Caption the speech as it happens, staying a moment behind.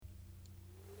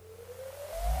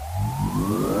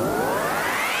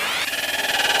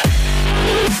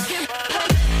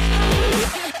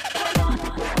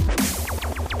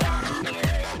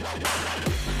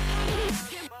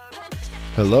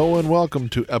Hello and welcome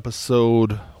to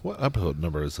episode... What episode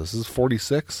number is this? This is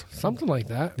 46? Something like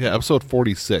that. Yeah, episode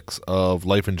 46 of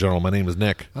Life in General. My name is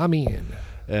Nick. I'm Ian.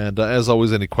 And as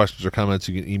always, any questions or comments,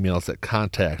 you can email us at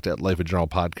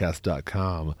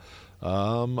contact@lifeingeneralpodcast.com.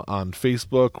 On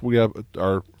Facebook, we have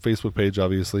our Facebook page,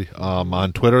 obviously.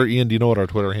 On Twitter, Ian, do you know what our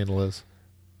Twitter handle is?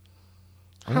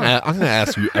 I'm going to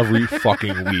ask you every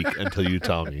fucking week until you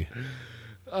tell me.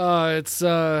 It's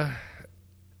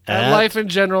at Life in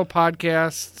General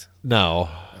Podcast. No.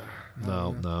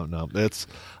 It's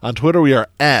on Twitter. We are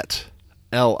at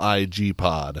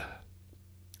LIGpod.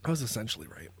 I was essentially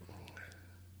right.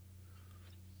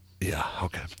 Yeah.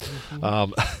 Okay.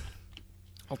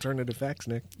 Alternative facts,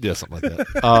 Nick. Yeah, something like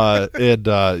that. And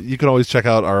you can always check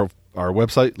out our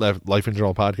website,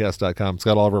 lifeingeneralpodcast.com. It's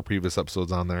got all of our previous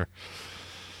episodes on there,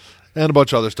 and a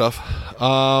bunch of other stuff.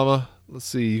 Let's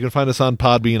see. You can find us on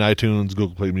Podbean, iTunes,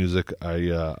 Google Play Music,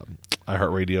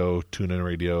 iHeartRadio, TuneIn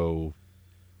Radio.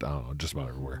 I don't know, just about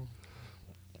everywhere.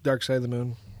 Dark Side of the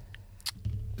Moon.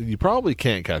 You probably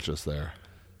can't catch us there.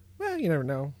 Well, you never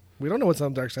know. We don't know what's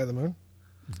on the Dark Side of the Moon.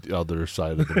 The other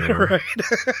side of the moon. Right.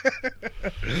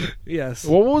 Yes.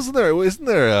 Well, what wasn't there? Isn't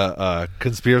there a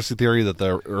conspiracy theory that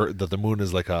the moon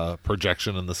is like a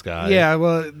projection in the sky? Yeah,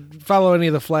 well, follow any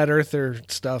of the flat earther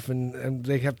stuff, and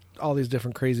they have all these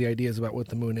different crazy ideas about what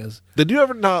the moon is. Did you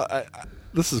ever know?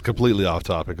 This is completely off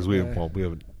topic because we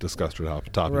haven't discussed our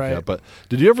topic yet. But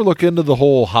did you ever look into the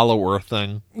whole Hollow Earth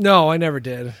thing? No, I never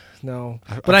did. No,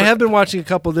 but I have been watching a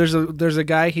couple. There's a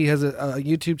guy. He has a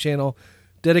YouTube channel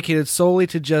dedicated solely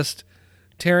to just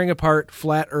tearing apart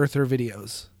flat earther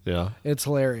videos. Yeah. It's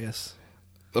hilarious.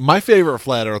 My favorite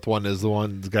flat earth one is the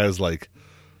one the guy's like,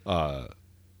 what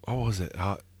was it?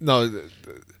 No,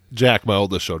 Jack, my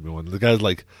oldest, showed me one. The guy's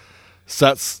like,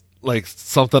 sets like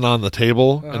something on the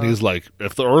table, and he's like,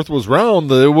 if the earth was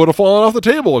round, it would have fallen off the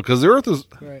table because the earth is...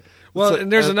 Right. Well,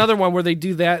 and there's another one where they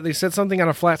do that. They set something on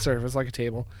a flat surface, like a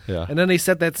table. Yeah. And then they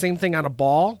set that same thing on a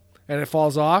ball, and it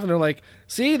falls off, and they're like,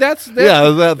 see, that's the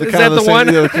kind of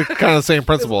the same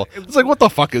principle. It's like, what the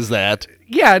fuck is that?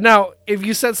 Yeah, now, if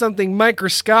you set something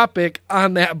microscopic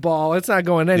on that ball, it's not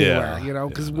going anywhere,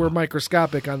 because we're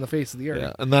microscopic on the face of the earth.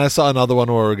 Yeah. And then I saw another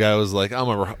one where a guy was like, I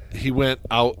don't remember, he went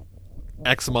out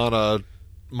X amount of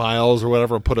miles or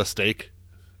whatever and put a stake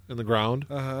in the ground.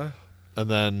 Uh-huh. And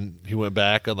then he went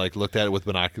back and like looked at it with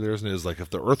binoculars, and he was like, if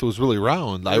the earth was really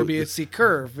round, there'd be a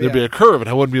curve. There'd be a curve, and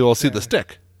I wouldn't be able to see the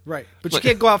stick. Right, but you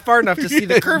can't go out far enough to see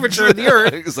the curvature of the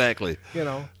earth. Exactly.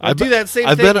 I do that same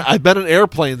thing. I've been in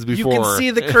airplanes before. You can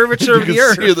see the curvature of the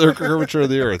earth. You can see the curvature of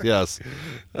the earth. Yes.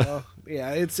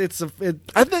 Yeah,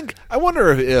 I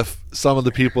wonder if some of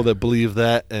the people that believe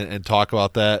that and talk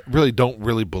about that really don't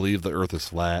really believe the earth is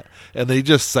flat, and they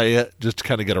just say it just to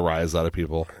kind of get a rise out of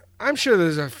people. I'm sure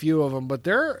there's a few of them, but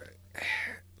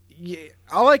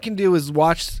all I can do is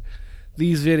watch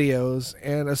these videos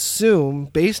and assume,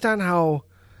 based on how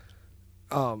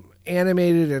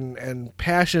animated and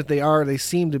passionate they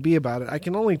seem to be about it, I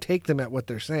can only take them at what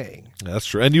they're saying. That's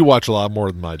true. And you watch a lot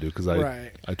more than I do, because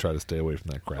I try to stay away from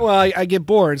that crap. Well, I get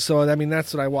bored, so I mean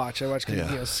that's what I watch. I watch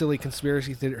silly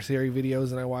conspiracy theory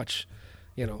videos, and I watch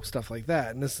stuff like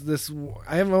that. And this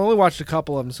I have only watched a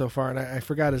couple of them so far, and I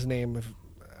forgot his name,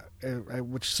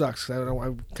 which sucks. I kind of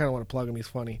want to plug him. He's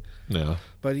funny. Yeah.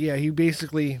 But yeah, he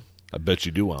basically. I bet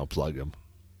you do want to plug him.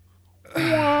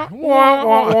 Okay.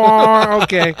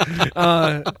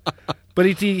 But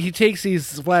he takes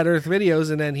these flat Earth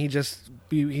videos, and then he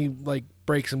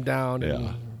breaks them down.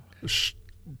 Yeah.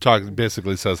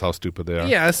 Basically says how stupid they are.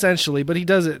 Yeah, essentially. But he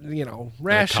does it, rationally, in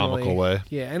a comical way.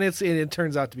 Yeah, and it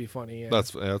turns out to be funny. Yeah.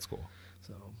 That's cool.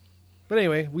 So, but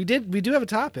anyway, we do have a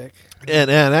topic,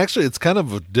 and actually, it's kind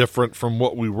of different from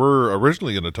what we were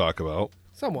originally going to talk about.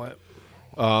 Somewhat.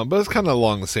 But it's kind of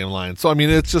along the same line. So, I mean,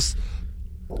 it's just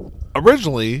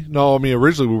originally we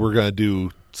were going to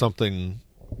do something,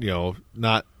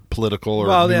 not political or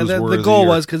newsworthy. The goal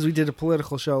was, because we did a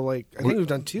political show, I think we've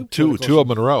done two of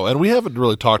them in a row, and we haven't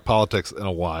really talked politics in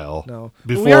a while. No,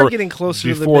 we are getting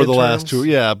closer to the last two.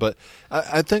 Yeah, but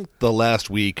I think the last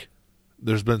week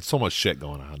there's been so much shit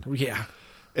going on. Yeah,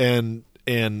 and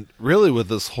really with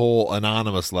this whole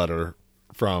anonymous letter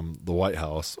from the White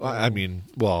House,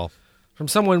 from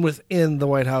someone within the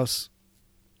White House.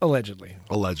 Allegedly.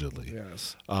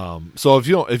 Yes. So if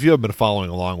you have been following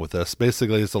along with this,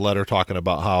 basically it's a letter talking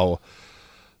about how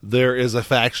there is a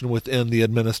faction within the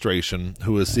administration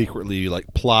who is secretly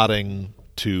plotting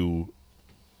to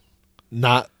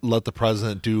not let the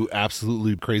president do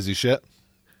absolutely crazy shit.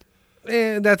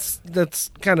 And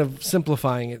that's kind of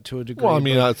simplifying it to a degree. Well, I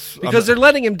mean, that's because they're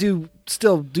letting him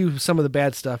still do some of the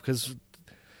bad stuff, because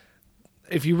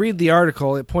if you read the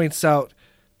article, it points out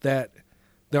that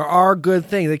there are good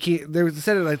things. They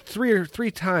said it like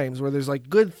three times where there's like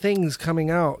good things coming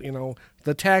out.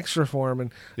 The tax reform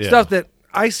and stuff that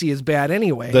I see as bad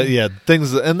anyway.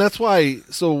 Things, and that's why.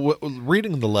 So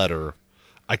reading the letter,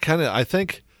 I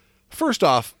think first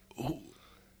off,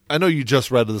 I know you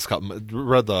just read the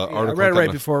article. I read it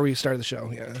right before we started the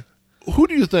show. Yeah. Who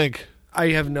do you think? I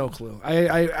have no clue.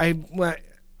 I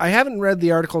haven't read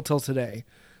the article till today,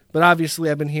 but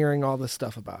obviously I've been hearing all this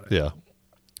stuff about it. Yeah.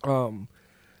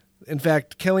 In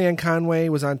fact, Kellyanne Conway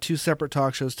was on 2 separate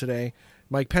talk shows today.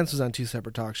 Mike Pence was on 2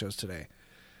 separate talk shows today,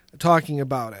 talking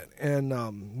about it. And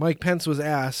Mike Pence was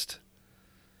asked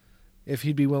if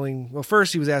he'd be willing. Well,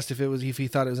 first he was asked if he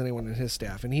thought it was anyone in his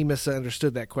staff, and he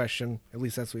misunderstood that question. At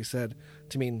least that's what he said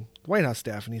to mean the White House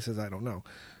staff, and he says, "I don't know."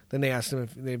 Then they asked him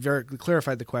if they very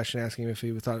clarified the question, asking him if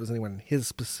he thought it was anyone in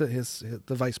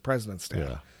the vice president's staff.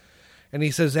 Yeah. And he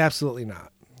says, absolutely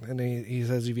not. And he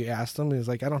says, if you asked him, he's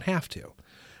like, I don't have to.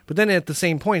 But then at the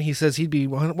same point, he says he'd be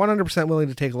 100% willing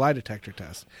to take a lie detector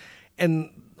test. And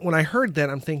when I heard that,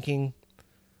 I'm thinking,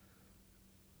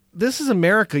 this is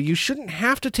America. You shouldn't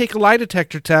have to take a lie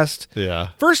detector test.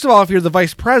 Yeah. First of all, if you're the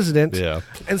vice president. Yeah.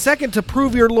 And second, to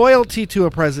prove your loyalty to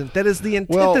a president. That is the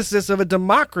antithesis of a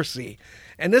democracy.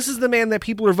 And this is the man that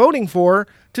people are voting for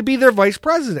to be their vice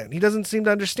president. He doesn't seem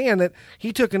to understand that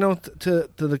he took an oath to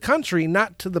the country,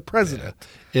 not to the president.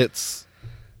 Yeah.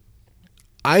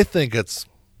 I think it's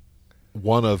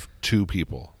one of 2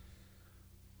 people.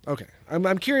 Okay.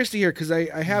 I'm curious to hear because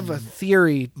I have a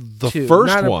theory The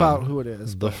first not one, about who it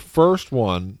is. First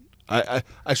one, let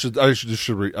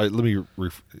me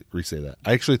re-say that.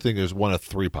 I actually think there's one of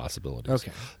 3 possibilities.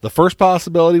 Okay. The first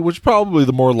possibility, which is probably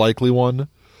the more likely one,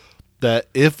 that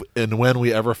if and when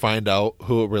we ever find out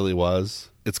who it really was,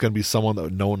 it's going to be someone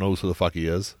that no one knows who the fuck he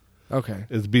is. Okay.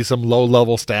 It'd be some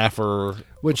low-level staffer.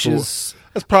 That's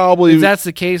probably... If that's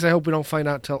the case, I hope we don't find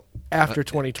out till after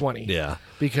 2020. Yeah.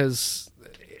 Because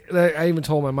I even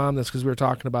told my mom this because we were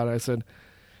talking about it. I said,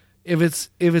 if it's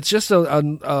just a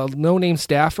no-name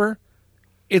staffer,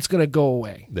 it's going to go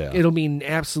away. Yeah. It'll mean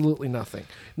absolutely nothing.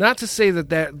 Not to say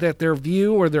that their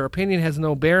view or their opinion has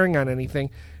no bearing on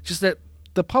anything, just that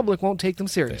the public won't take them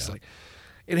seriously.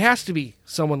 Yeah. It has to be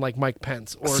someone like Mike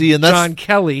Pence or John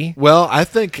Kelly. Well, I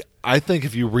think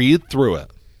if you read through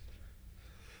it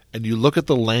and you look at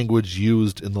the language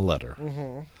used in the letter,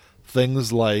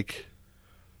 things like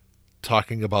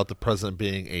talking about the president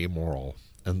being amoral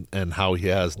and how he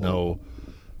has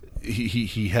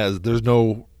there's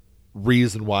no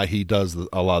reason why he does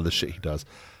a lot of the shit he does.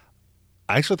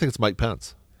 I actually think it's Mike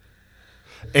Pence.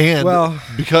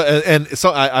 And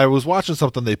so I was watching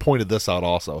something. They pointed this out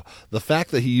also. The fact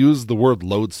that he used the word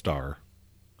lodestar.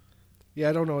 Yeah,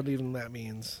 I don't know what even that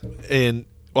means. And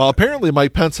apparently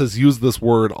Mike Pence has used this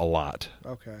word a lot.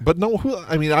 Okay, but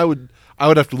I would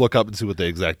have to look up and see what the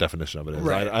exact definition of it is.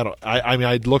 Right.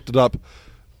 I looked it up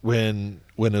when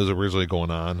it was originally going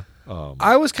on.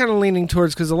 I was kind of leaning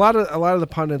towards because a lot of the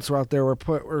pundits were out there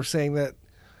were saying that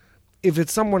if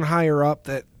it's someone higher up,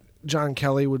 that John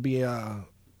Kelly would be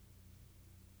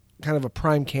kind of a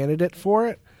prime candidate for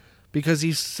it because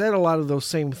he said a lot of those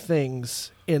same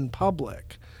things in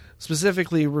public,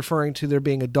 specifically referring to there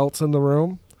being adults in the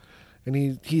room,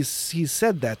 and he's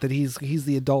said that he's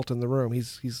the adult in the room.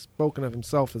 He's spoken of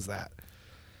himself as that.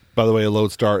 By the way, a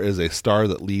lodestar is a star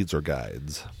that leads or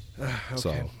guides.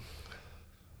 Okay.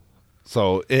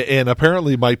 So and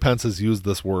apparently Mike Pence has used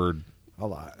this word a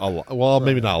lot. Well,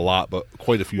 maybe not a lot, but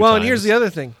quite a few times. Well, and here's the other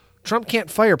thing. Trump can't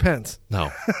fire Pence.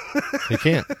 No, he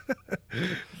can't.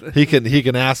 He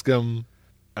can ask him.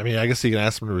 I mean, I guess he can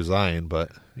ask him to resign,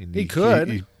 but he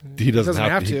could. He doesn't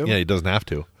have to. He doesn't have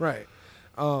to. Right.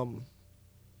 So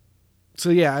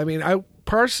yeah, I mean, I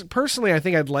personally, I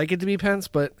think I'd like it to be Pence,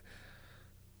 but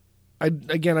I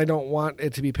don't want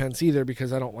it to be Pence either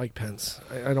because I don't like Pence.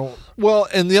 I don't. Well,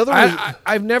 and the other,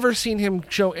 I've never seen him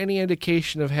show any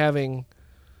indication of having,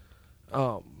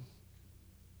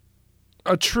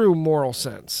 a true moral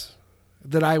sense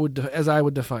that I would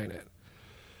define it.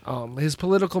 His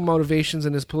political motivations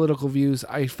and his political views,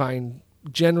 I find,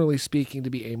 generally speaking,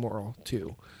 to be amoral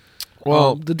too.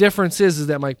 Well, the difference is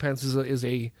that Mike Pence is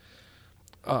a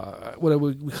what I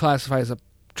would classify as a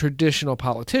traditional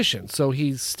politician. So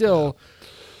he's still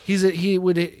he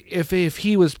would if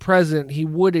he was president, he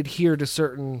would adhere to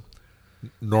certain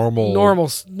normal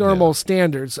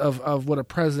standards of what a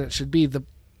president should be.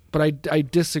 But I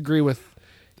disagree with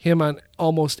him on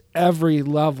almost every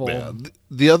level. Yeah.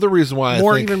 The other reason why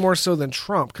even more so than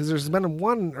Trump, because there's been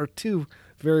 1 or 2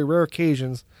 very rare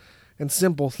occasions and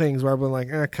simple things where I've been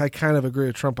like, I kind of agree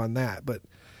with Trump on that. But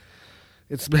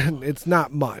It's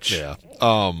not much. Yeah.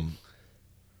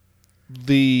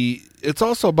 It's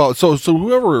also about so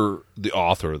whoever the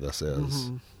author of this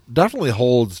is definitely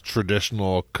holds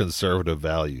traditional conservative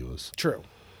values. True.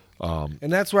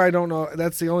 And that's where I don't know.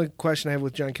 That's the only question I have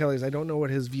with John Kelly is I don't know what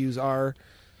his views are,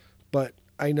 but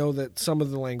I know that some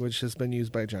of the language has been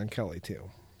used by John Kelly too.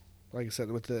 Like I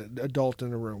said, with the adult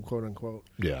in the room, quote unquote.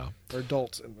 Yeah. Or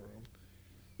adults in the room.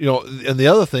 You know, and the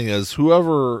other thing is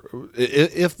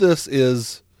if this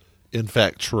is in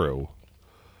fact true,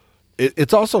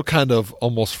 it's also kind of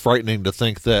almost frightening to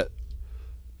think that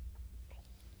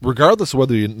regardless of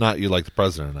whether or not you like the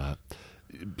president or not,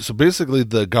 so basically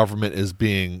the government is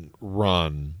being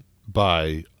run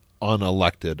by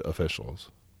unelected officials.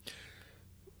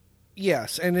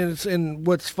 Yes, and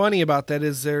what's funny about that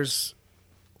is there's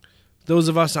those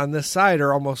of us on this side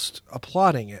are almost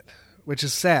applauding it, which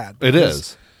is sad. It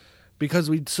is.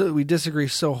 Because we disagree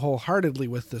so wholeheartedly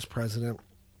with this president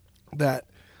that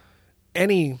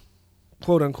any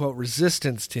quote-unquote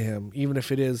resistance to him, even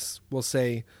if it is, we'll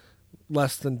say,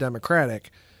 less than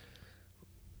democratic,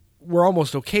 we're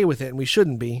almost okay with it, and we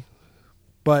shouldn't be.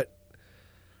 But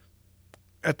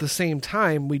at the same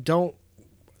time, we don't...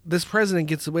 This president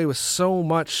gets away with so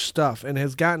much stuff and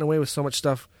has gotten away with so much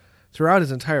stuff throughout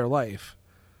his entire life.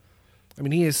 I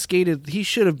mean, he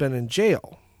should have been in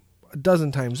jail a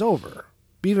dozen times over,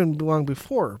 even long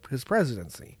before his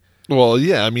presidency. Well,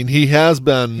 yeah, I mean, he's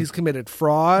committed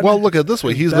fraud. Well, look at it this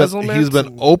way: he's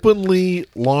been openly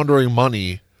laundering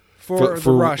money for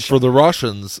the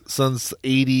Russians since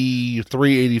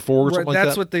 83, 84, or something like that.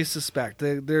 That's what they suspect.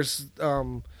 There's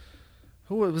who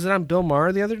was it on Bill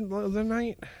Maher the other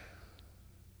night?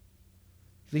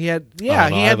 He had I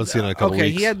haven't seen it in a couple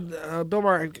weeks. He had Bill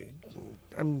Maher.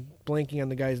 I'm blanking on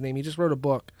the guy's name. He just wrote a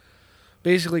book,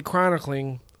 basically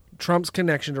chronicling Trump's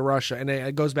connection to Russia, and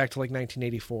it goes back to like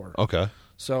 1984. Okay.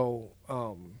 So,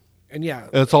 and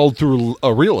it's all through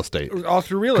real estate. All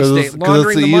through real estate,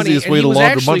 laundering the money. Easiest way to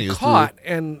launder money. He was actually caught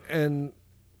and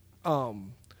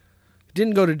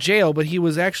didn't go to jail, but he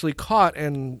was actually caught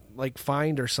and like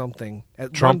fined or something.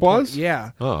 At Trump was?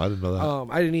 Yeah. Oh, I didn't know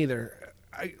that. I didn't either.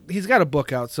 He's got a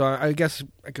book out, so I guess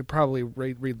I could probably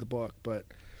read the book, but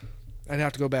I'd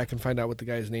have to go back and find out what the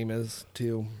guy's name is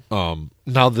too.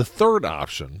 Now the third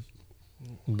option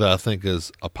that I think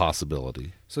is a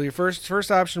possibility. So your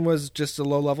first option was just a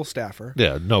low-level staffer.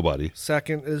 Yeah, nobody.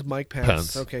 Second is Mike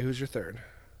Pence. Okay, who's your third?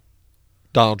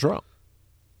 Donald Trump.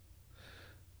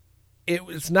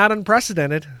 It's not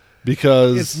unprecedented.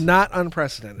 Because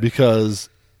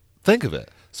think of it.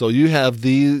 So you have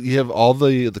all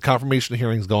the confirmation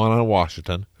hearings going on in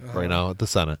Washington right now at the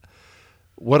Senate.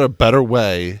 What a better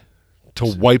way to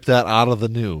wipe that out of the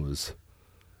news,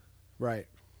 right?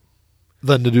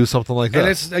 Than to do something like that.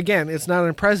 And it's not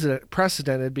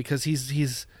unprecedented because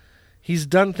he's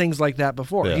done things like that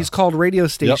before. Yeah. He's called radio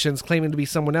stations claiming to be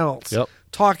someone else, Yep.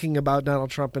 talking about Donald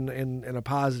Trump in a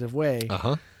positive way,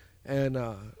 and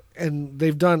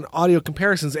they've done audio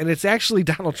comparisons, and it's actually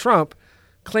Donald Trump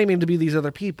claiming to be these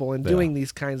other people and doing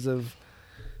these kinds of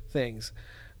things.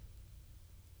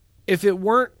 If we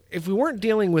weren't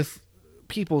dealing with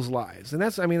people's lives, and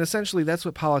essentially that's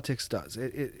what politics does.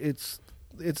 It's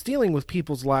dealing with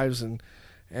people's lives and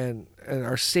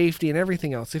our safety and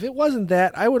everything else. If it wasn't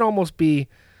that, I would almost be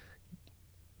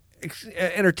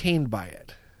entertained by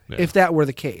it if that were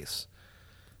the case.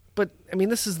 But I mean,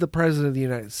 this is the president of the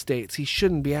United States. He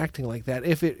shouldn't be acting like that.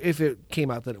 If it came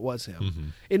out that it was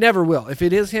him, It never will. If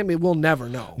it is him, it will never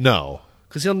know. No,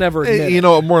 because he'll never admit it.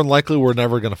 More than likely, we're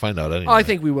never going to find out anyway. Oh, I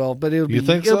think we will, but it'll be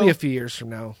a few years from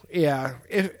now. Yeah,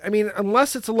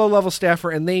 unless it's a low-level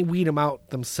staffer and they weed him out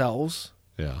themselves.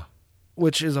 Yeah,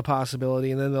 which is a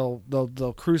possibility, and then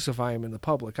they'll crucify him in the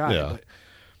public eye. Yeah.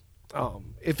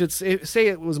 But say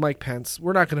it was Mike Pence,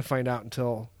 we're not going to find out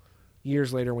until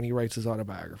years later when he writes his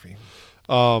autobiography.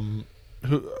 I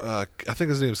think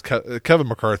his name is Kevin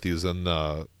McCarthy is in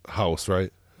House,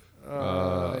 right?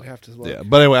 I'd have to look. Yeah,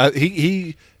 but anyway,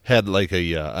 he had like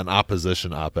an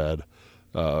opposition op-ed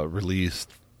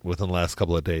released within the last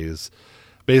couple of days,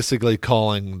 basically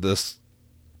calling this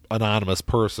anonymous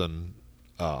person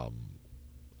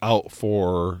out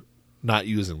for not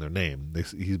using their name.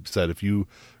 He said, if you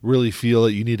really feel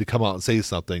that you need to come out and say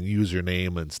something, use your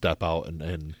name and step out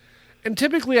And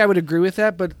typically I would agree with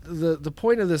that, but the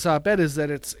point of this op-ed is that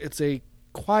it's a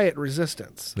quiet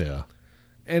resistance. Yeah.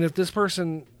 And if this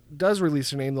person does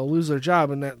release their name, they'll lose their job,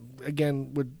 and that,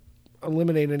 again, would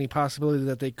eliminate any possibility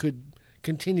that they could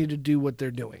continue to do what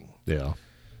they're doing. Yeah.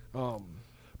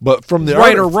 But from the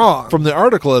right or wrong, from the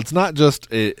article, it's not just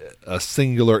a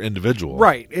singular individual.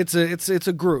 Right. It's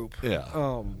a group.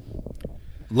 Yeah.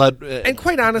 led, and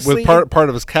quite honestly, with part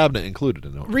of his cabinet included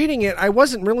in it. Reading it, I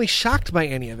wasn't really shocked by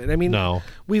any of it. I mean, no.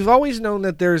 We've always known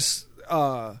that there's,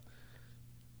 ever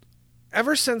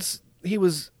since he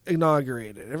was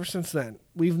inaugurated, ever since then,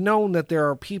 we've known that there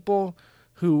are people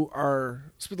who are,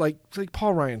 like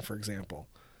Paul Ryan, for example.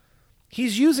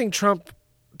 He's using Trump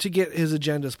to get his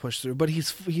agendas pushed through, but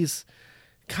he's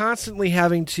constantly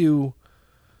having to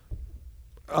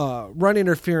run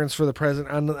interference for the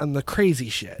president on the crazy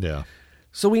shit. Yeah.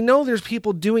 So we know there's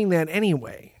people doing that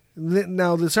anyway.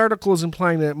 Now, this article is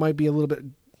implying that it might be a little bit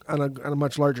on a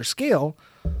much larger scale,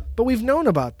 but we've known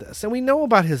about this, and we know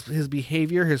about his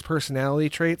behavior, his personality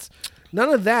traits. None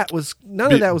of that was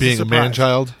being a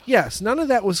man-child. Yes, none of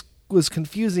that was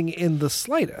confusing in the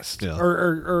slightest, yeah.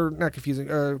 or not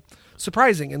confusing,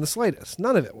 surprising in the slightest.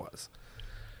 None of it was.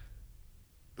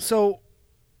 So,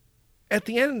 at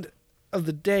the end of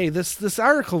the day, this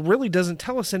article really doesn't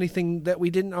tell us anything that we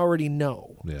didn't already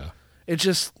know. Yeah, it's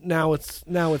just now it's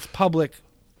public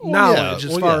knowledge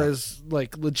as far as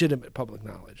like legitimate public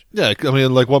knowledge. Yeah, I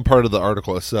mean, like one part of the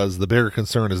article it says the bigger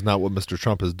concern is not what Mr.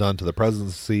 Trump has done to the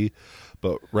presidency,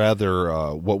 but rather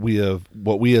what we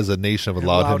as a nation have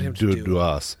allowed him to do to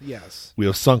us. Yes, we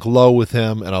have sunk low with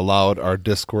him and allowed our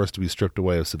discourse to be stripped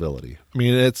away of civility. I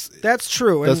mean, that's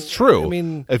true. That's true. I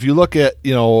mean, if you look at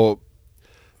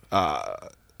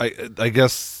I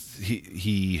guess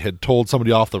he had told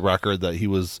somebody off the record that he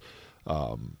was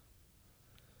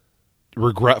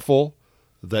regretful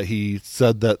that he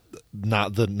said that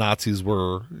not the Nazis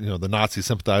were, the Nazi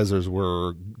sympathizers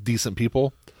were decent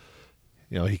people.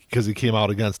 Because he came out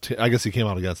against. I guess he came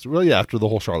out against. Well, yeah, after the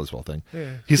whole Charlottesville thing.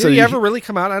 Yeah. He did said he ever really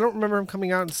come out? I don't remember him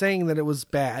coming out and saying that it was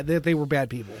bad, that they were bad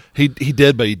people. He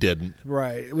did, but he didn't.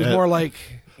 Right. It was more like,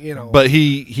 But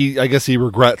he I guess he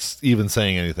regrets even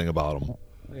saying anything about him.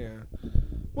 Yeah.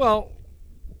 Well,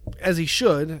 as he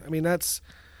should. I mean, that's.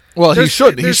 Well, he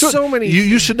should. There's so many.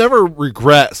 You should never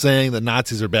regret saying that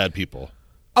Nazis are bad people.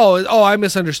 Oh, I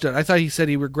misunderstood. I thought he said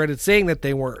he regretted saying that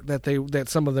they weren't. That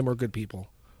some of them were good people.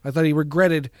 I thought he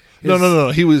regretted. No.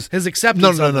 He was his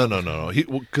acceptance. No.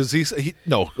 Because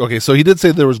Okay, so he did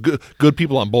say there was good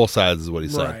people on both sides, is what he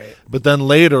said. Right. But then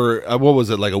later, what was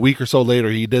it? Like a week or so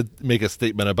later, he did make a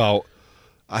statement about.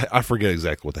 I forget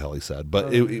exactly what the hell he said,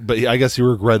 but I guess he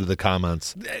regretted the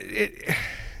comments.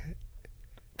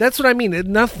 That's what I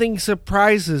mean. Nothing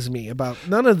surprises me about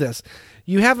none of this.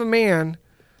 You have a man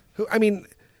who, I mean,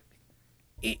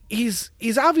 he's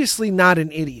obviously not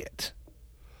an idiot.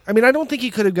 I mean, I don't think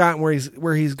he could have gotten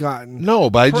where he's gotten.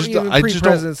 No, but I just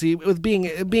pre-presidency with being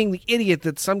the idiot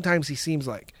that sometimes he seems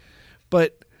like.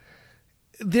 But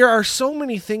there are so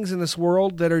many things in this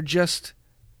world that are just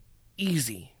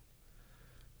easy.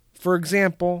 For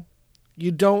example,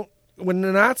 when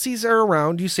the Nazis are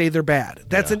around, you say they're bad.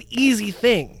 That's an easy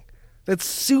thing. That's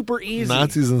super easy.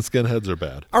 Nazis and skinheads are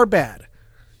bad. Are bad.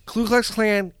 Ku Klux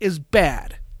Klan is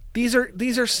bad. These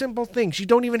are simple things. You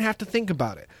don't even have to think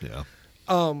about it. Yeah.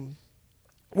 When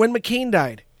McCain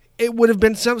died, it would have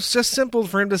been just simple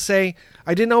for him to say,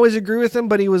 "I didn't always agree with him,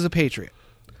 but he was a patriot."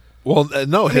 Well,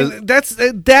 no, that's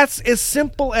as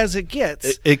simple as it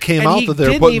gets. It came out that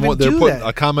they're putting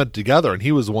a comment together, and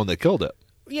he was the one that killed it.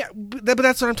 Yeah, but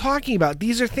that's what I'm talking about.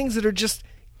 These are things that are just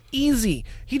easy.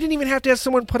 He didn't even have to have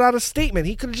someone put out a statement.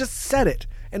 He could have just said it,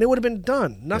 and it would have been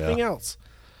done. Nothing else.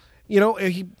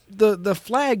 The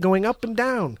flag going up and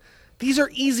down. These are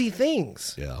easy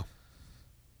things. Yeah.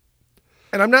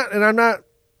 And I'm not.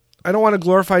 I don't want to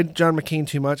glorify John McCain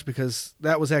too much because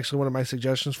that was actually one of my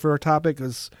suggestions for our topic.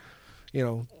 Was,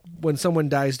 when someone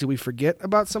dies, do we forget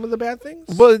about some of the bad things?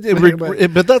 But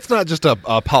that's not just a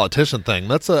politician thing.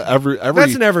 That's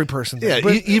that's an every person thing. Yeah,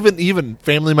 but, even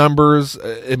family members.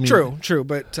 True.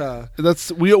 But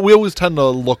that's we always tend to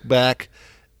look back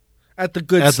at the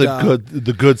good stuff.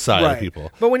 the good side of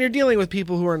people. But when you're dealing with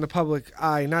people who are in the public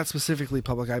eye, not specifically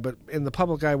public eye, but in the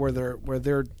public eye where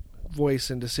their voice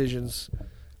and decisions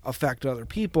affect other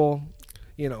people,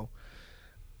 you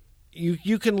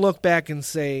can look back and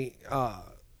say, I'm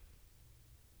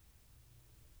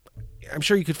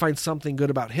sure you could find something good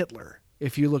about Hitler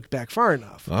if you looked back far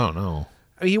enough. I don't know.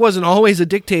 I mean, he wasn't always a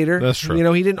dictator. That's true.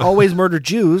 He didn't always murder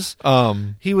Jews.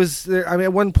 He was there. I mean,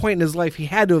 at one point in his life, he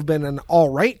had to have been an all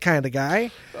right kind of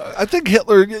guy. I think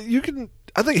Hitler.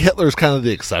 I think Hitler's kind of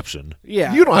the exception.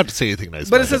 Yeah, you don't have to say anything nice.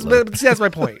 But see, that's my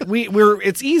point.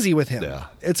 It's easy with him. Yeah,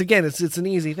 it's an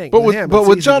easy thing. But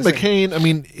with John McCain, I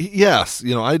mean, yes,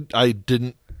 I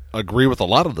didn't agree with a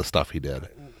lot of the stuff he did.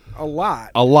 A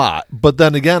lot. But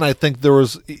then again, I think there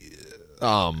was.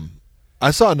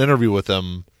 I saw an interview with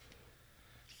him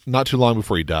not too long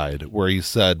before he died, where he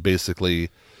said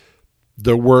basically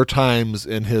there were times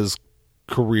in his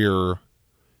career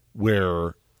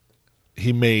where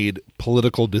he made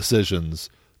political decisions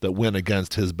that went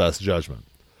against his best judgment.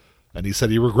 And he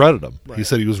said he regretted them. Right. He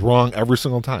said he was wrong every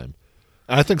single time.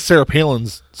 And I think Sarah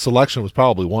Palin's selection was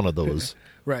probably one of those.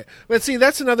 Right. But see,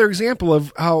 that's another example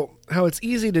of how it's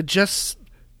easy to just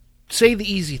say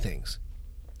the easy things.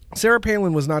 Sarah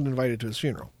Palin was not invited to his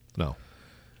funeral. No.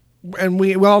 And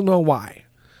we all know why.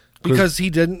 Because he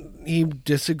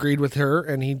disagreed with her,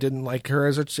 and he didn't like her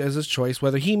as his choice.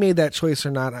 Whether he made that choice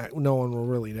or not, no one will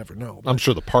really never know. But I'm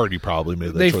sure the party probably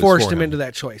made that choice. They forced him into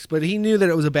that choice, but he knew that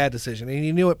it was a bad decision, and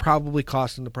he knew it probably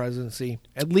cost him the presidency.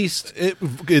 At least it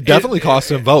definitely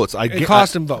cost him votes. It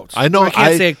cost him votes. I know. I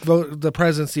can't say the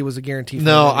presidency was a guarantee.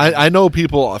 No, I know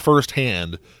people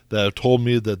firsthand that have told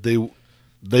me that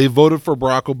they voted for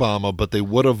Barack Obama, but they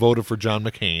would have voted for John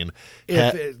McCain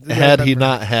had he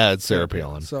not had Sarah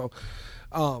Palin. So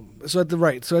at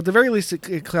the very least,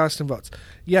 it cost him votes.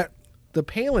 Yet the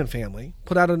Palin family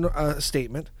put out a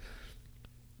statement.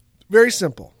 Very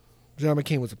simple. John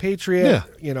McCain was a patriot.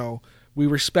 Yeah. We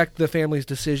respect the family's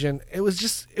decision. It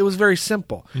was very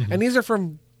simple. Mm-hmm. And these are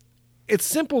it's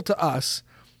simple to us.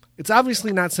 It's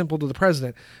obviously not simple to the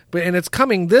president,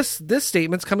 this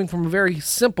statement's coming from a very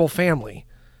simple family.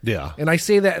 Yeah. And I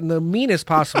say that in the meanest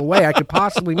possible way I could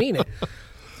possibly mean it.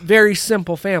 Very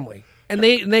simple family. And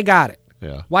they got it.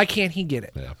 Yeah. Why can't he get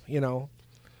it? Yeah.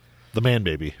 The man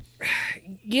baby.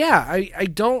 Yeah, I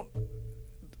don't.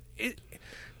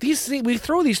 We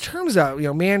throw these terms out,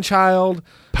 man child,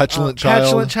 petulant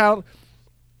child.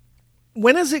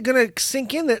 When is it going to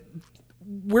sink in that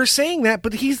we're saying that,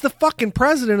 but he's the fucking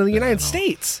president of the United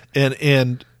States?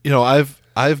 And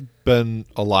I've been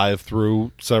alive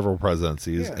through several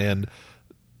presidencies, and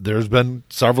there's been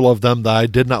several of them that I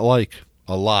did not like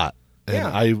a lot.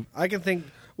 And I can think.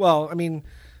 Well, I mean,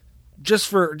 just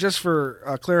for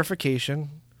clarification,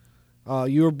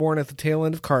 you were born at the tail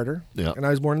end of Carter, and I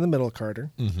was born in the middle of Carter.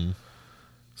 Mm-hmm.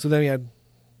 So then we had,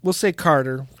 we'll say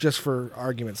Carter, just for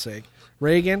argument's sake,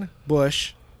 Reagan,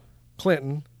 Bush,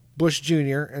 Clinton, Bush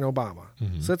Jr., and Obama.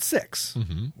 Mm-hmm. So that's 6.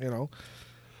 Mm-hmm.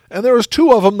 And there was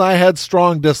 2 of them that I had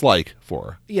strong dislike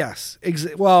for. Yes.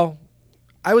 Well,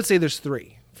 I would say there's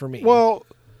 3 for me. Well,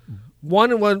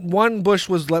 one Bush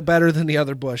was better than the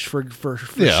other Bush for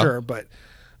sure. But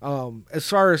as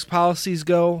far as policies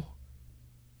go,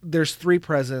 there's 3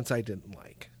 presidents I didn't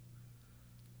like,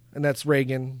 and that's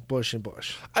Reagan, Bush, and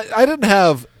Bush. I didn't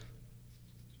have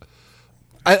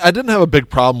a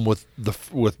big problem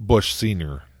with Bush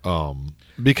Sr.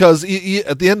 Because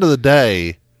at the end of the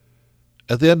day,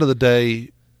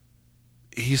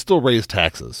 he still raised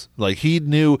taxes. Like, he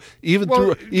knew he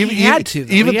had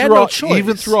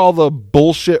through all the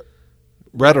bullshit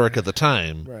rhetoric at the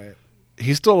time. Right.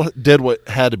 He still did what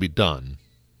had to be done.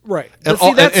 Right. And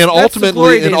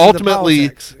ultimately,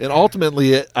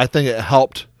 I think it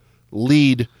helped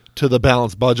lead to the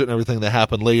balanced budget and everything that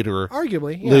happened later.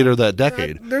 Arguably, later that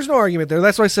decade. There's no argument there.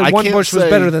 That's why I said one Bush was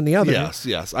better than the other.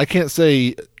 Yes. I can't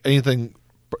say anything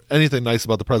nice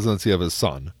about the presidency of his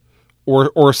son.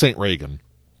 Or St. Reagan.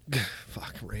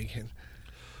 Fuck Reagan.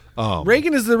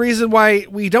 Reagan is the reason why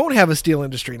we don't have a steel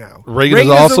industry now. Reagan is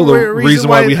also the reason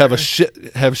why we have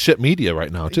shit media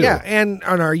right now too. Yeah, and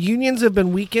our unions have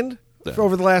been weakened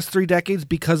over the last 3 decades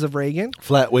because of Reagan.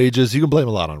 Flat wages. You can blame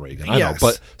a lot on Reagan. I know,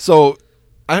 but so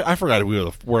I forgot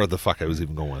where the fuck I was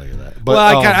even going with that. But,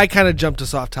 well, I kind of jumped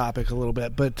us off topic a little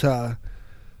bit, but the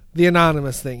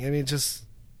anonymous thing. I mean, just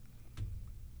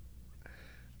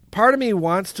part of me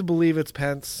wants to believe it's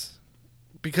Pence,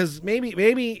 because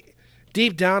maybe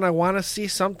deep down I want to see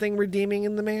something redeeming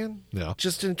in the man. Yeah.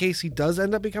 Just in case he does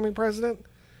end up becoming president.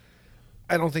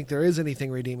 I don't think there is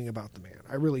anything redeeming about the man.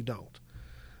 I really don't.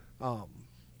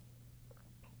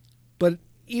 But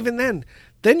even then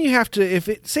you have to,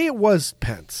 say it was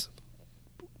Pence,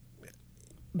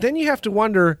 then you have to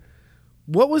wonder,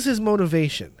 what was his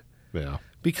motivation? Yeah.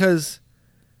 Because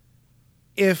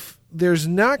if there's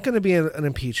not going to be an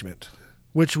impeachment,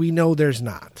 which we know there's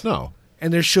not. No.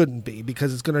 And there shouldn't be,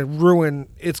 because it's going to ruin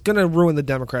the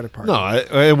Democratic Party. No,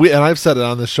 and I've said it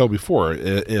on this show before.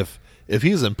 If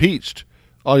he's impeached,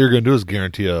 all you're going to do is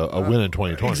guarantee a win in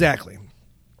 2020. Exactly.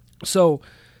 So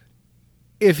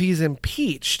if he's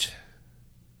impeached,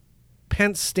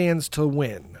 Pence stands to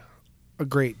win a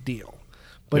great deal,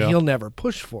 but he'll never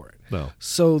push for it. No.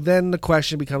 So then the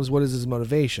question becomes, what is his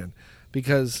motivation?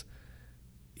 Because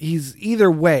he's either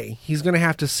way, he's going to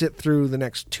have to sit through the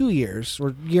next 2 years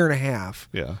or year and a half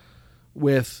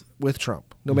with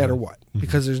Trump, no matter what,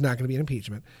 because there's not going to be an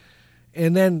impeachment.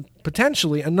 And then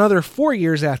potentially another 4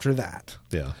 years after that.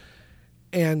 Yeah.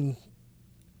 And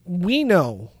we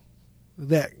know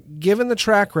that given the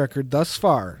track record thus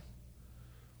far,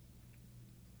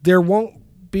 there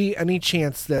won't be any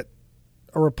chance that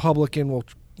a Republican will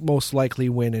most likely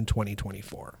win in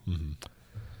 2024. Mm-hmm.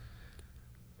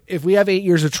 If we have 8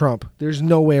 years of Trump, there's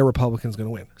no way a Republican's going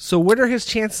to win. So what are his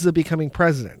chances of becoming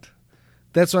president?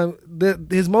 That's why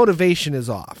his motivation is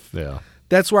off. Yeah.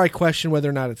 That's where I question whether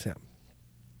or not it's him.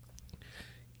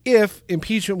 If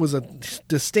impeachment was a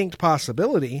distinct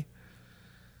possibility,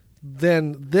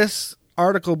 then this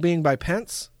article being by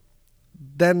Pence,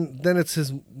 then it's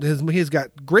he's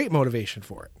got great motivation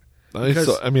for it. Because,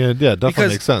 it definitely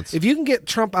makes sense. If you can get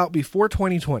Trump out before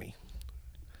 2020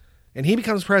 and he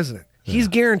becomes president, he's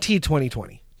guaranteed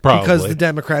 2020. Probably. Because the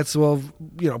Democrats will,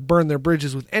 burn their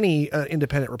bridges with any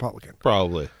independent Republican.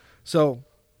 Probably. So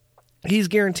he's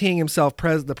guaranteeing himself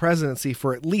the presidency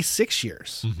for at least 6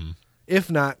 years,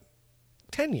 if not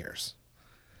 10 years.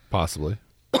 Possibly.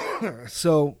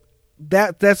 So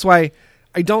that's why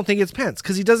I don't think it's Pence,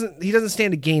 because he doesn't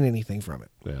stand to gain anything from it.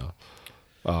 Yeah.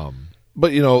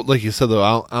 But like you said though,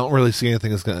 I don't really see anything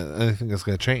that's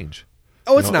gonna change.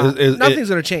 Oh, it's not. Nothing's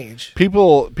going to change.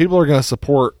 People are going to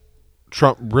support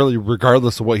Trump really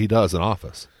regardless of what he does in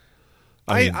office.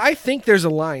 I think there's a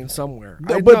line somewhere,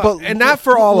 and not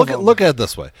for all of them. Look at it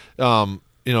this way.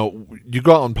 You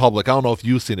go out in public. I don't know if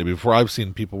you've seen it before. I've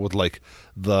seen people with like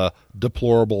the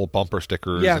deplorable bumper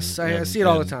stickers. Yes, I see it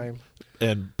all the time.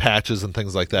 And patches and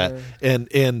things like that.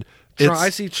 And I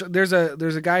see. There's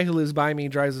a guy who lives by me,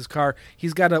 drives his car.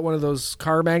 He's got one of those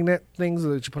car magnet things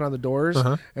that you put on the doors,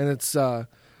 and it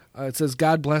says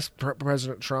 "God bless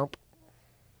President Trump"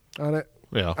 on it.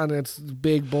 Yeah, and it's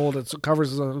big, bold. It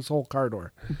covers his whole car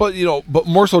door. But but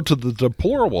more so to the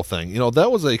deplorable thing.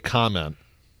 That was a comment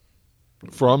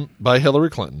by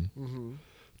Hillary Clinton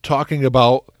talking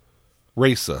about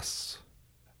racists,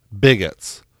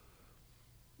 bigots,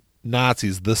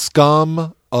 Nazis, the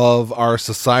scum of our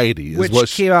society,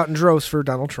 which came out in droves for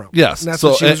Donald Trump. Yes, and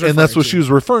that's what she was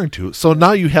referring to. So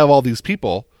now you have all these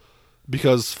people,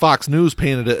 because Fox News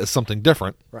painted it as something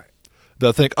different, right?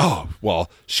 That think, oh,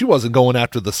 well, she wasn't going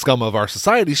after the scum of our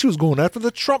society; she was going after the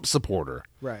Trump supporter,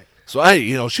 right? So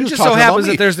she was talking about me. It just so happens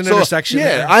that there's an intersection.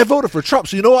 Yeah, there. I voted for Trump,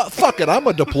 so you know what? Fuck it, I'm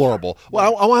a deplorable.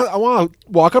 Well, I want to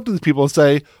walk up to these people and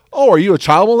say, "Oh, are you a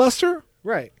child molester?"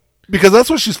 Right? Because that's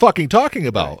what she's fucking talking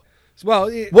about. Right.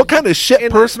 Well, what kind of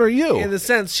shit person are you? In the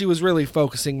sense, she was really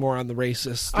focusing more on the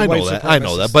racist. I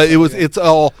know that, but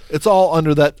it's all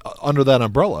under that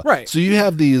umbrella, right? So you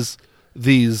have these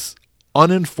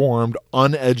uninformed,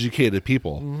 uneducated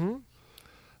people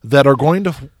that are going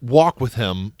to walk with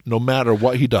him no matter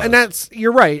what he does. And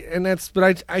you're right,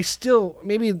 but I still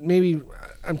maybe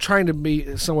I'm trying to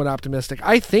be somewhat optimistic.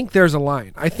 I think there's a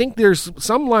line. I think there's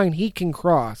some line he can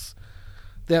cross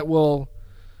that will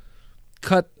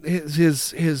cut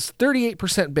his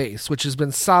 38% base, which has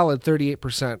been solid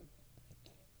 38%.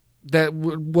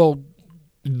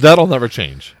 That'll never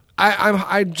change.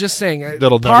 I'm just saying.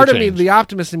 That'll part never of change. me, the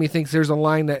optimist in me, thinks there's a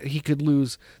line that he could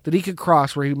lose, that he could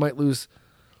cross, where he might lose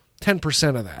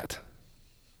 10% of that.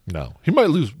 No, he might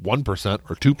lose 1%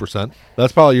 or 2%.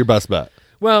 That's probably your best bet.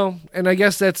 Well, and I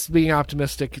guess that's being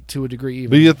optimistic to a degree. Even,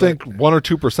 but you think 1 or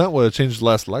 2% would have changed the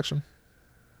last election?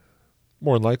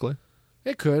 More than likely.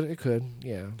 It could,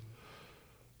 yeah.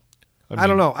 I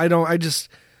don't know.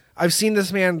 I've seen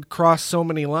this man cross so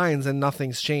many lines and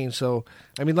nothing's changed. So,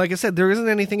 like I said, there isn't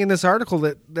anything in this article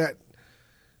that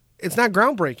it's not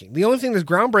groundbreaking. The only thing that's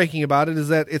groundbreaking about it is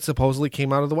that it supposedly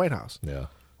came out of the White House. Yeah.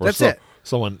 That's it.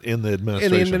 Someone in the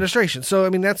administration. So,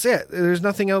 that's it. There's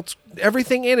nothing else.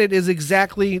 Everything in it is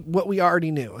exactly what we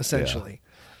already knew, essentially.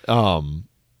 Yeah.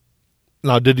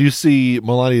 Now, did you see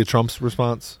Melania Trump's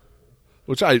response?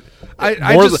 Which more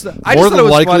than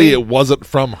likely it wasn't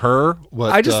from her.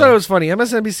 But, I just thought it was funny.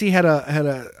 MSNBC had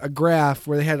a graph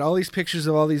where they had all these pictures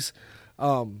of all these.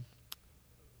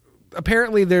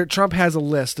 Apparently, Trump has a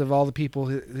list of all the people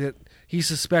that he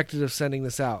suspected of sending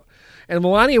this out, and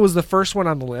Melania was the first one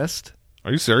on the list.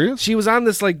 Are you serious? She was on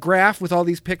this graph with all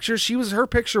these pictures. Her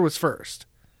picture was first.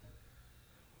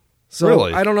 So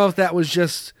really? I don't know if that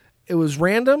was it was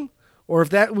random, or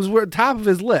if that was top of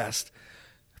his list.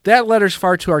 That letter's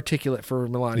far too articulate for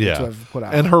Melania to have put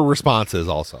out. And her response is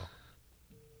also.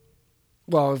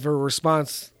 Well, if her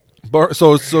response...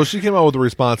 So she came out with a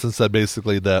response and said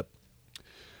basically that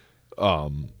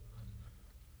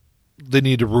they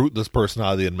need to root this person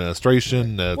out of the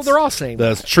administration. Well, they're all saying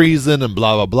that's treason and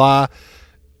blah, blah,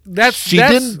 blah. She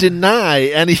didn't deny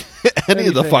any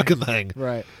of the fucking thing.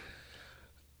 Right.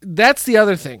 That's the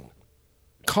other thing.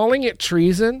 Calling it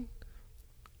treason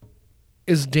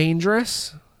is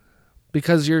dangerous,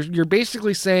 because you're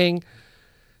basically saying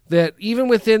that even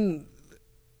within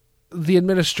the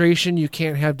administration, you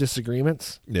can't have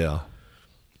disagreements. Yeah.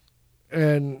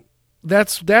 And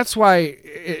that's why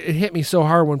it hit me so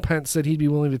hard when Pence said he'd be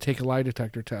willing to take a lie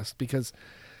detector test, because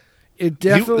it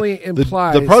definitely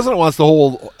implies the president wants to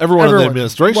hold everyone in the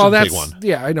administration to take one.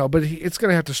 Yeah, I know, but it's going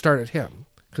to have to start at him,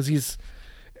 because he's,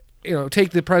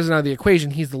 take the president out of the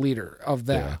equation. He's the leader of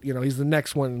that. Yeah. He's the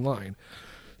next one in line.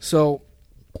 So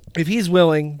if he's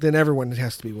willing, then everyone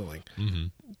has to be willing,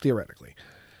 theoretically.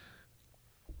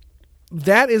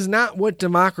 That is not what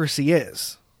democracy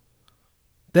is.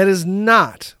 That is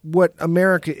not what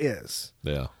America is.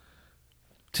 Yeah.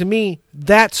 To me,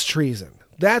 that's treason.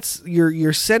 That's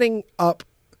you're setting up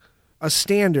a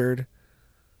standard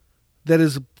that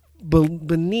is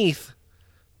beneath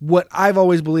what I've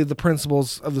always believed the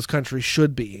principles of this country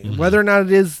should be. Mm-hmm. Whether or not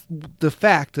it is the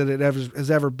fact that it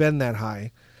has ever been that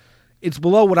high, it's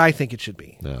below what I think it should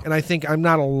be. Yeah. And I think I'm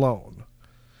not alone.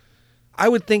 I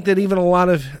would think that even a lot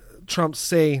of Trump's,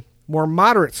 say, more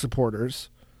moderate supporters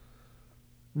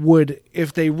would,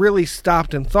 if they really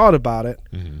stopped and thought about it,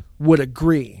 would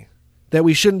agree that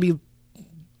we shouldn't be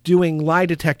doing lie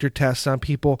detector tests on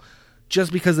people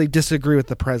just because they disagree with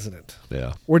the president.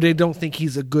 Yeah. Or they don't think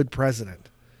he's a good president.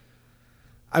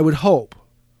 I would hope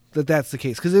that that's the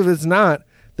case. Because if it's not,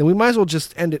 then we might as well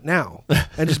just end it now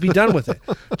and just be done with it.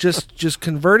 Just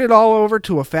convert it all over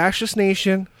to a fascist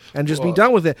nation and just be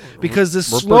done with it. Because this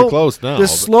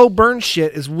slow burn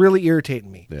shit is really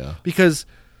irritating me. Yeah. Because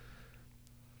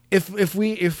if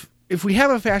we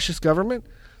have a fascist government,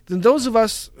 then those of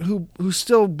us who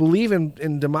still believe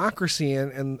in democracy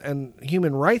and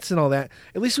human rights and all that,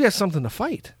 at least we have something to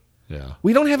fight. Yeah.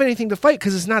 We don't have anything to fight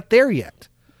because it's not there yet.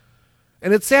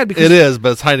 And it's sad because it is,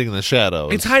 but it's hiding in the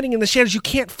shadows. It's hiding in the shadows. You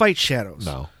can't fight shadows.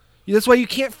 No. That's why you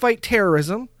can't fight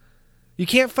terrorism. You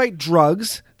can't fight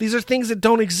drugs. These are things that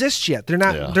don't exist yet. They're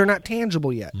not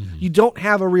tangible yet. Mm-hmm. You don't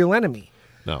have a real enemy.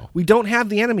 No. We don't have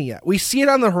the enemy yet. We see it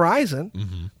on the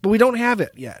horizon, but we don't have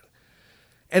it yet.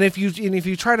 And if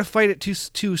you try to fight it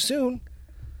too soon,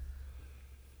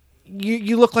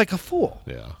 you look like a fool.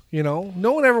 Yeah.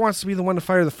 No one ever wants to be the one to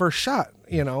fire the first shot.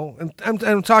 And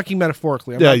I'm talking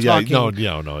metaphorically.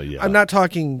 I'm not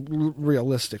talking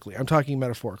realistically. I'm talking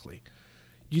metaphorically.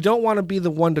 You don't want to be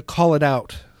the one to call it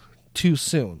out too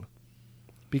soon,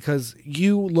 because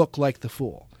you look like the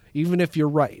fool, even if you're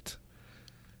right.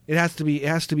 It has to be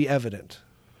evident.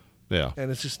 Yeah.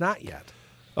 And it's just not yet.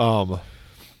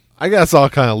 I guess I'll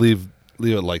kind of leave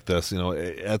it like this.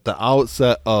 At the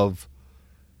outset of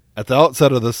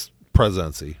this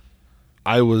presidency,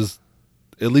 I was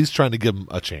at least trying to give him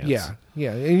a chance. Yeah,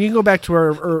 yeah. And you can go back to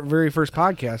our very first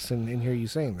podcast and hear you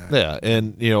saying that. Yeah,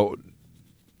 and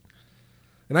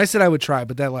and I said I would try,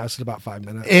 but that lasted about 5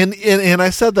 minutes. And I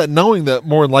said that knowing that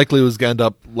more than likely it was going to end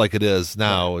up like it is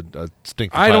now, a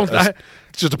stinking pile.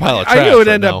 It's just a pile of trash. I knew it would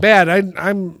end up bad.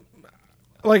 I'm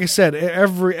like I said,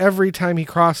 every time he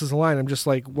crosses the line, I'm just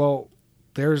like, well,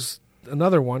 there's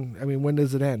another one. I mean, when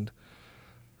does it end?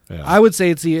 Yeah. I would say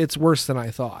it's worse than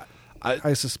I thought.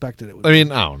 I suspected it would. I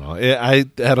mean, I don't know. I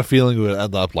had a feeling it would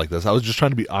end up like this. I was just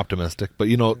trying to be optimistic, but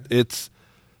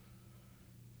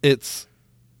it's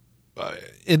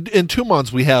in 2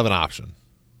 months we have an option.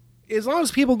 As long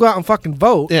as people go out and fucking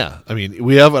vote. Yeah, I mean,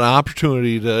 we have an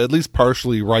opportunity to at least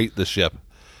partially right the ship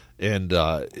and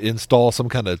install some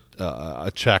kind of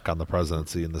a check on the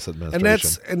presidency in this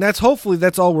administration. And that's hopefully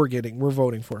that's all we're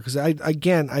voting for. Because I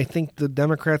think the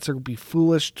Democrats are going to be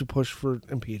foolish to push for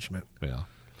impeachment. Yeah.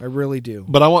 I really do.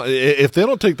 But if they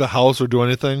don't take the House or do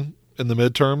anything in the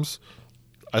midterms,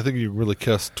 I think you really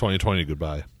kiss 2020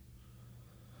 goodbye.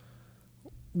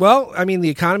 Well, I mean, the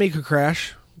economy could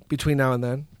crash between now and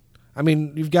then. I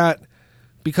mean, you've got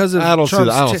because of I don't see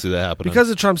that happening. Because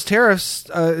of Trump's tariffs,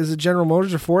 is it General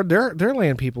Motors or Ford? They're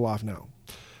laying people off now.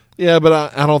 Yeah,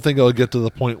 but I don't think it'll get to the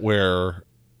point where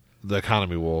the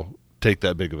economy will take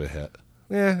that big of a hit.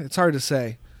 Yeah, it's hard to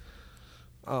say.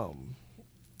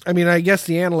 I mean, I guess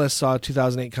the analysts saw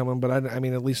 2008 coming, but I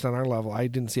mean, at least on our level, I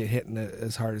didn't see it hitting it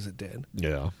as hard as it did.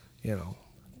 Yeah.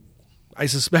 I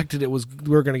suspected we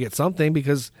were going to get something,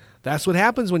 because that's what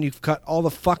happens when you cut all the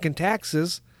fucking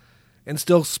taxes and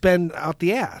still spend out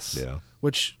the ass. Yeah.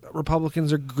 Which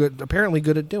Republicans are apparently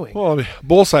good at doing. Well, I mean,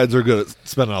 both sides are good at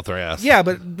spending out their ass. Yeah,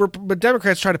 but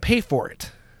Democrats try to pay for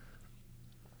it.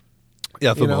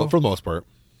 Yeah, for the most part.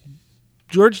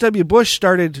 George W. Bush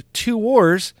started 2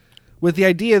 wars with the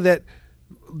idea that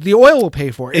the oil will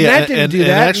pay for it. And that didn't do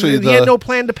that. Actually, he had no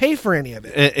plan to pay for any of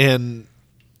it. And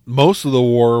most of the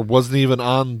war wasn't even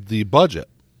on the budget.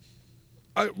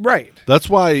 Right. That's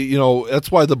why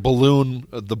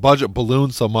the budget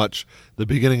ballooned so much at the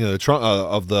beginning of the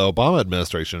Obama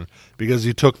administration, because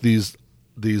you took these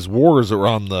these wars that were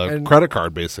on the credit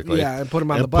card, basically. Yeah, and put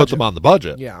them on and the budget. Put them on the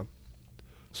budget. Yeah.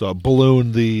 So it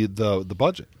ballooned the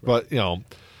budget. Right. But,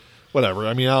 whatever.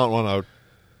 I mean, I don't want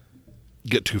to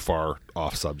get too far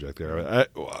off subject there.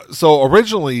 So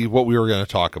originally what we were going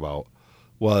to talk about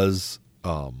was...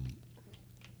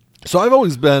 so I've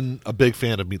always been a big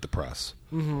fan of Meet the Press.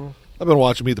 Mm-hmm. I've been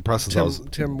watching Meet the Press since I was...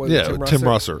 Tim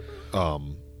Russer.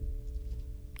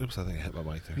 Oops, I think I hit my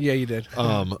mic there. Yeah, you did.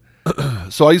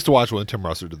 So I used to watch when Tim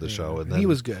Russer did the show. And then he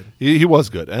was good. He was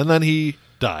good. And then he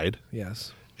died.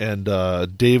 Yes. And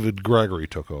David Gregory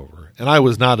took over. And I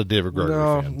was not a David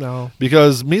Gregory fan. No.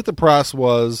 Because Meet the Press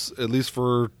was, at least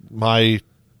for my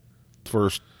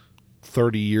first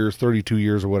 32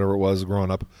 years or whatever it was growing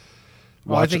up.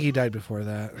 Well, I think he died before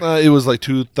that. It was like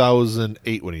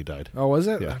 2008 when he died. Oh, was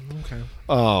it? Yeah. Okay.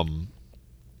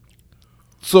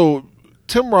 So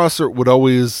Tim Russer would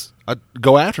always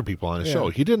go after people on his show.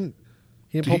 He didn't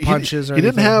pull punches or anything. anything. He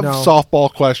didn't have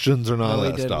softball questions or none of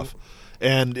that didn't. stuff.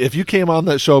 And if you came on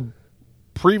that show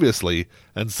previously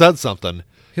and said something,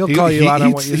 he'll call you out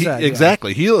on what you said.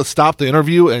 Exactly. He'll stop the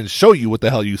interview and show you what the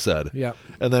hell you said. Yeah.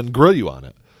 And then grill you on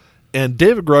it. And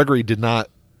David Gregory did not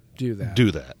do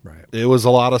that. Right. It was a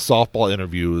lot of softball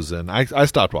interviews, and I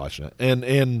stopped watching it.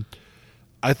 And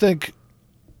I think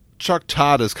Chuck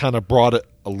Todd has kind of brought it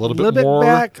a little bit more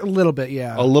back, a little bit,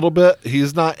 yeah. A little bit.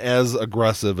 He's not as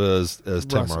aggressive as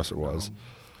Tim Russer was. No.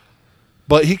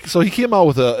 But he came out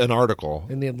with an article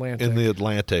in the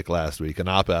Atlantic last week, an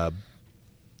op-ed,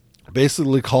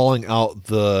 basically calling out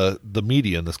the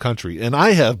media in this country. And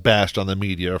I have bashed on the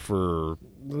media for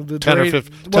 10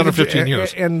 or 15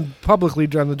 years. And publicly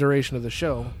during the duration of the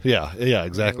show. Yeah,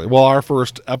 exactly. Well, our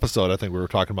first episode, I think we were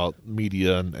talking about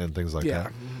media and things like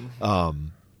that.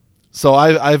 So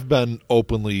I've been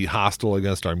openly hostile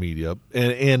against our media.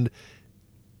 And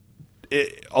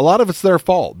a lot of it's their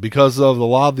fault because of a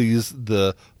lot of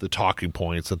the talking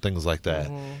points and things like that.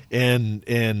 Mm-hmm.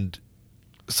 And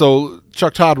so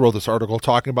Chuck Todd wrote this article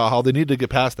talking about how they need to get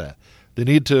past that. They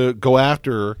need to go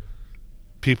after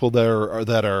people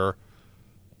that are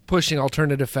pushing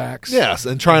alternative facts. Yes,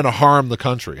 and trying to harm the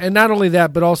country. And not only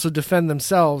that, but also defend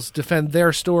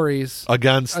their stories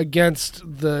against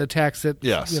the attacks that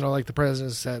like the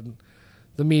president said,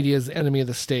 the media is the enemy of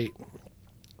the state.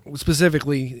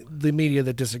 Specifically the media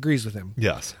that disagrees with him.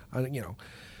 Yes. And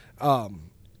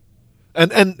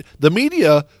the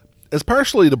media is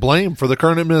partially to blame for the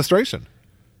current administration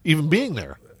even being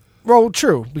there. Well,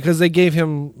 true, because they gave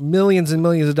him millions and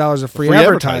millions of dollars of free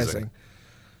advertising.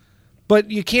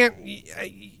 But you can't...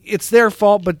 It's their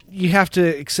fault, but you have to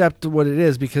accept what it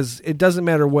is, because it doesn't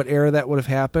matter what era that would have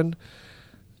happened.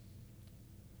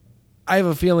 I have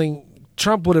a feeling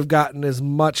Trump would have gotten as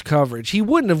much coverage. He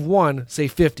wouldn't have won, say,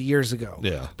 50 years ago.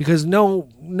 Yeah. Because no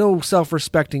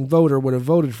self-respecting voter would have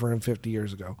voted for him 50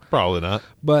 years ago. Probably not.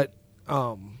 But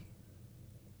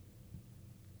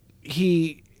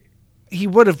he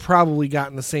would have probably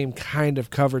gotten the same kind of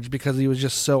coverage because he was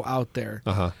just so out there.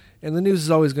 Uh-huh. And the news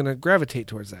is always going to gravitate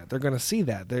towards that. They're going to see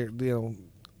that.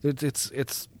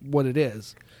 It's what it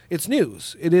is. It's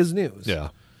news. It is news. Yeah.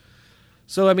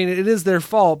 So I mean, it is their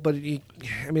fault, but you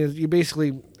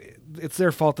basically, it's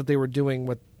their fault that they were doing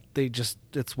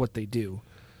it's what they do.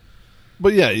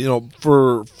 But yeah,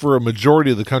 for a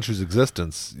majority of the country's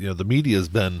existence, the media has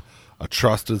been a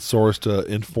trusted source to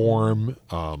inform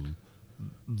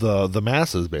the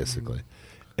masses, basically.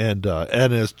 And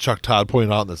as Chuck Todd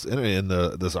pointed out in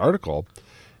this article,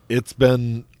 it's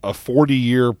been a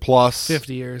 40-year plus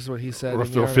 50 years, what he said,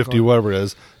 or 50, whatever it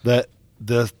is, that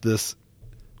this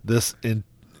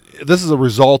is a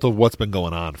result of what's been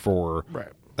going on for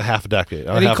a half a decade.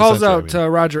 And he calls out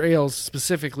Roger Ailes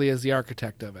specifically as the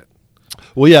architect of it.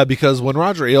 Well, yeah, because when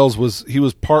Roger Ailes was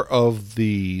part of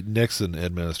the Nixon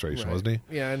administration, wasn't he?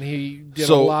 Yeah, and he did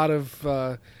a lot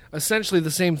of essentially the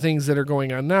same things that are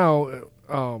going on now.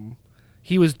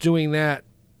 He was doing that,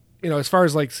 as far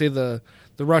as like say the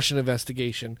Russian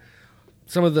investigation.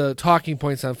 Some of the talking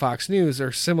points on Fox News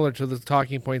are similar to the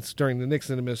talking points during the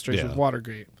Nixon administration with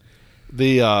Watergate.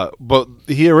 But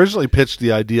he originally pitched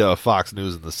the idea of Fox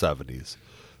News in the 70s.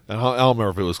 And I don't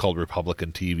remember if it was called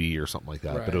Republican TV or something like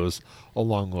that, but it was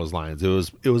along those lines.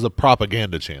 It was a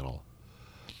propaganda channel.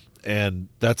 And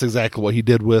that's exactly what he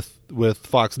did with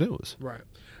Fox News. Right.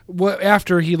 Well,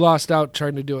 after he lost out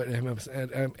trying to do it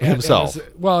himself. At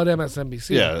MSNBC.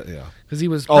 Yeah. Because he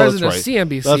was president of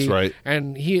CNBC. That's right.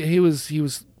 And he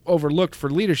was overlooked for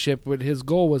leadership, but his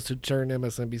goal was to turn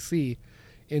MSNBC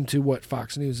into what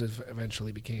Fox News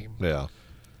eventually became. Yeah.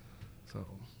 So,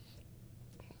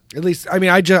 At least, I mean,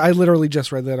 I literally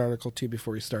just read that article too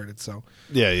before we started. So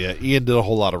Yeah. Ian did a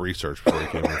whole lot of research before he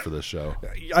came in for this show.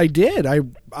 I did.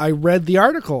 I read the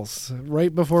articles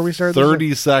right before we started.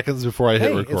 30 seconds before I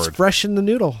hit record. It's fresh in the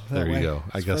noodle. There you go.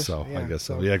 I guess so. Yeah,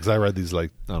 because I read these a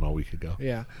week ago.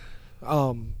 Yeah.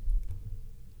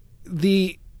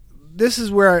 This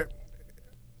is where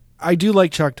I do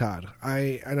like Chuck Todd.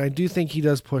 I do think he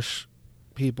does push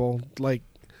people like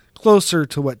closer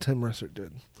to what Tim Mercer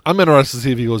did. I'm interested to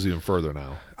see if he goes even further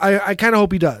now. I kind of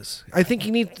hope he does. I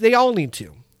think they all need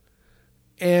to.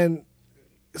 And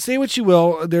say what you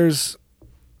will,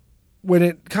 when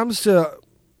it comes to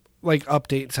like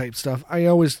update type stuff, I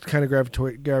always kind of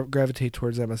gravitate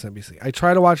towards MSNBC. I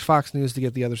try to watch Fox News to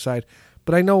get the other side,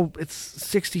 but I know it's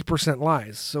 60%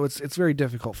 lies, so it's very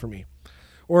difficult for me.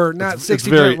 Or not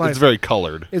 60% lies. It's very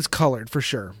colored. It's colored for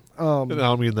sure. And I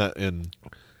don't mean that in...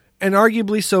 And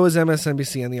arguably so is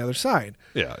MSNBC on the other side.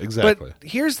 Yeah, exactly. But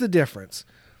here's the difference.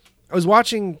 I was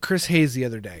watching Chris Hayes the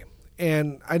other day,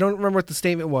 and I don't remember what the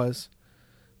statement was,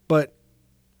 but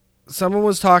someone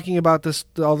was talking about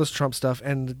all this Trump stuff,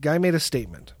 and the guy made a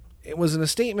statement. It was a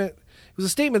statement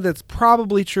that's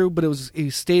probably true, but he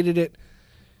stated it,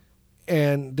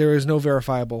 and there is no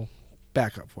verifiable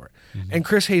backup for it. Mm-hmm. And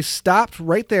Chris Hayes stopped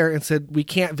right there and said, "We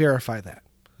can't verify that."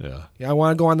 Yeah, I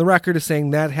want to go on the record as saying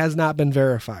that has not been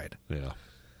verified. Yeah.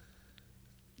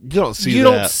 You don't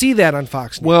see that on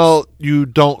Fox News. Well, you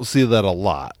don't see that a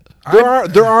lot.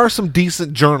 There are some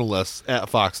decent journalists at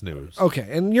Fox News. Okay,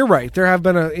 and you're right. There have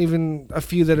been even a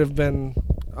few that have been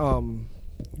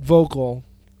vocal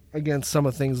against some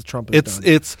of the things that Trump has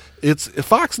done. It's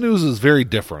Fox News is very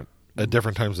different at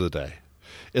different times of the day.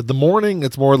 In the morning,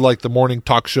 it's more like the morning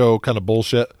talk show kind of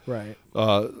bullshit. Right.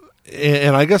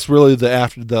 And I guess really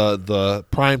the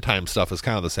primetime stuff is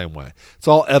kind of the same way. It's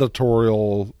all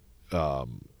editorial,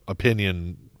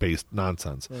 opinion-based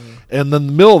nonsense. Mm-hmm. And then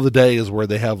the middle of the day is where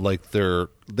they have like the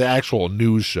actual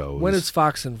news shows. When is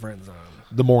Fox and Friends on?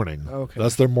 The morning. Okay.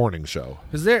 That's their morning show.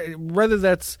 Because whether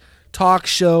that's talk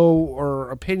show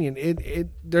or opinion,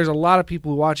 there's a lot of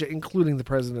people who watch it, including the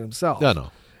president himself. Yeah,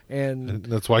 no. And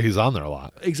that's why he's on there a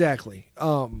lot. Exactly.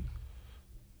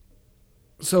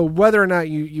 So whether or not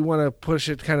you want to push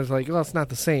it kind of like, well, it's not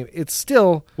the same. It's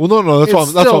still that's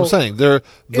what I'm saying. They're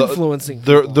influencing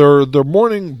their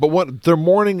morning, but what their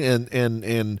morning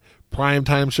and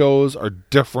primetime shows are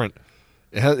different.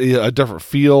 It has a different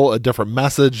feel, a different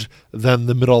message than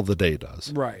the middle of the day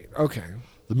does. Right. Okay.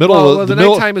 The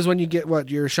nighttime is when you get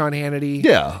your Sean Hannity,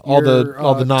 all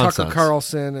the nonsense, Tucker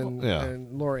Carlson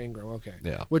and Laura Ingraham. Okay,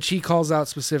 yeah, which he calls out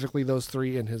specifically those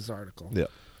three in his article. Yeah.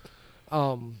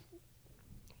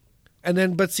 And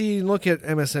then, but see, look at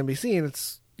MSNBC, and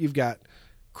you've got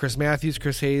Chris Matthews,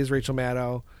 Chris Hayes, Rachel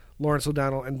Maddow, Lawrence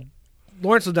O'Donnell, and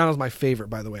Lawrence O'Donnell's my favorite,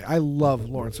 by the way. I love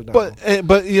Lawrence O'Donnell.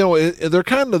 But they're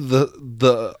kind of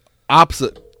the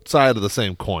opposite side of the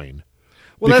same coin.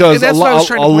 Well, because a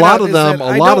lot of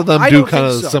them do kind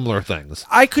of similar things.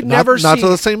 I could never not to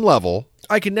the same level.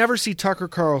 I could never see Tucker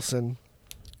Carlson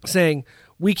saying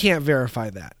we can't verify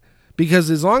that.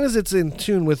 Because as long as it's in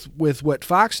tune with what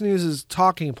Fox News'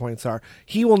 talking points are,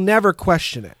 he will never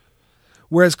question it.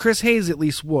 Whereas Chris Hayes at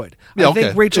least would. Yeah, I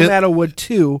think Rachel Maddow would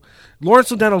too.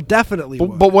 Lawrence O'Donnell definitely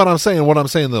would. But what I'm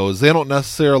saying though is they don't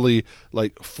necessarily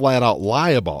like flat out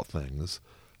lie about things,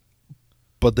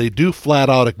 but they do flat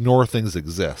out ignore things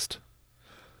exist.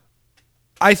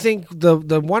 I think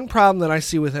the one problem that I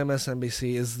see with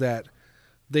MSNBC is that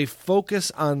they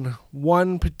focus on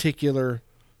one particular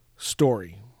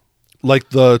story.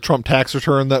 Like the Trump tax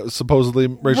return that supposedly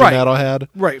Rachel Maddow had?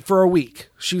 Right, for a week.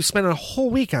 She was spending a whole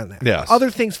week on that. Yes.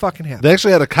 Other things fucking happened. They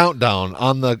actually had a countdown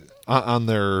on the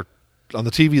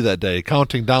TV that day,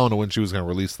 counting down to when she was going to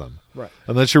release them. Right.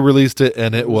 And then she released it,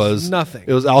 and it was nothing.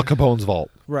 It was Al Capone's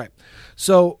vault. Right.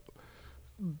 So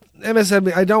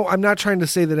MSNBC, I'm not trying to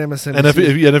say that MSNBC...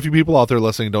 And if you people out there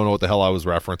listening don't know what the hell I was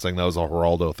referencing, that was a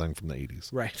Geraldo thing from the 80s.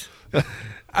 Right.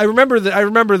 I remember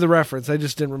the reference. I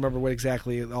just didn't remember what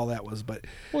exactly all that was. But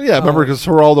I remember because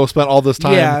Geraldo spent all this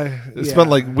time. Spent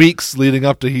like weeks leading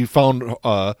up to he found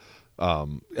Al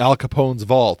Capone's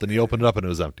vault, and he opened it up and it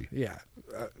was empty. Yeah,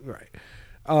 right.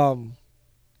 I'm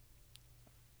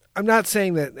not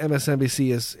saying that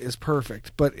MSNBC is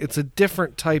perfect, but it's a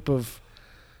different type of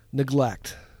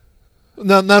neglect.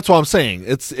 No, that's what I'm saying.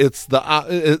 It's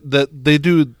that they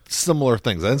do similar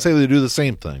things. I didn't say they do the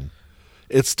same thing.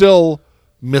 It's still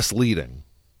misleading.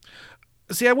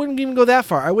 See, I wouldn't even go that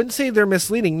far. I wouldn't say they're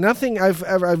misleading. Nothing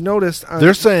I've noticed.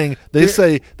 They're saying they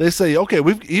say okay,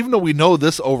 even though we know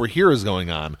this over here is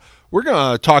going on, we're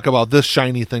going to talk about this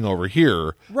shiny thing over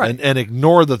here, right, and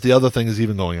ignore that the other thing is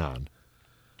even going on.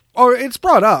 Or it's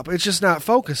brought up. It's just not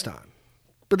focused on.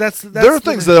 But that's there are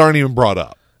things that aren't even brought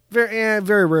up.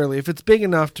 Very rarely. If it's big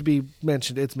enough to be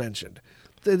mentioned, it's mentioned.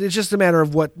 It's just a matter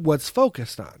of what's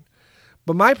focused on.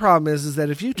 But my problem is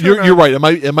that if you turn you're right.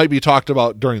 It might be talked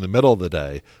about during the middle of the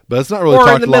day, but it's not really or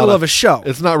talked in the middle of a show.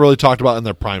 It's not really talked about in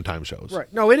their primetime shows.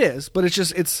 Right. No, it is, but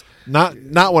it's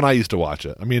not when I used to watch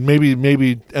it. I mean, maybe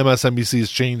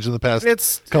MSNBC's changed in the past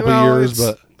couple of years,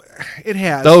 but it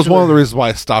has. That was one of the reasons why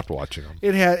I stopped watching them.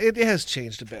 It has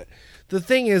changed a bit. The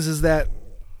thing is that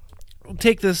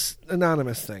take this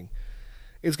anonymous thing.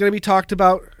 It's going to be talked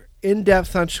about in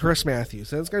depth on Chris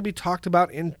Matthews. Then it's going to be talked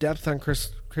about in depth on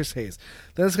Chris Hayes.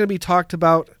 Then it's going to be talked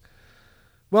about.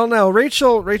 Well, no,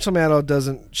 Rachel Maddow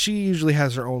doesn't. She usually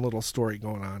has her own little story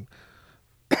going on,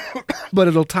 but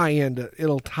it'll tie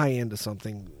into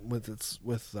something with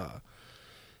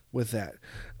that.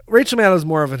 Rachel Maddow is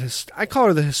more of I call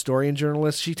her the historian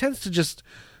journalist. She tends to just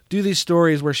do these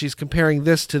stories where she's comparing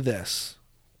this to this.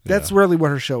 That's really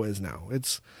what her show is now.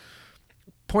 It's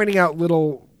pointing out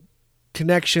little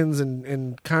connections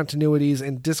and continuities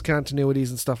and discontinuities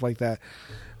and stuff like that.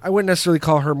 I wouldn't necessarily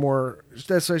call her more.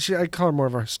 I call her more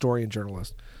of a historian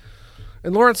journalist.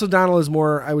 And Lawrence O'Donnell is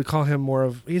more. I would call him more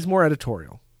of. He's more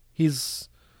editorial. He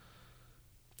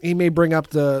may bring up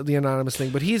the anonymous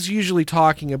thing, but he's usually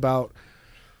talking about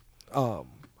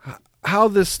how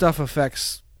this stuff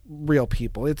affects real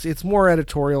people. It's more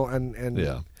editorial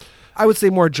and I would say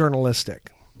more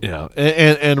journalistic. Yeah,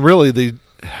 and really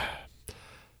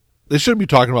they shouldn't be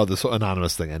talking about this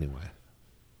anonymous thing anyway.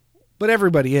 But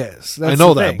everybody is. I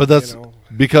know that, but that's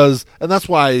because, and that's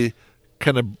why,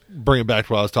 kind of bring it back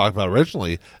to what I was talking about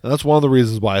originally, and that's one of the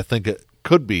reasons why I think it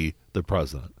could be the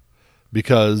president,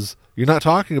 because you're not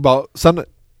talking about Senate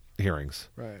hearings.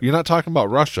 Right. You're not talking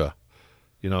about Russia.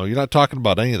 You're not talking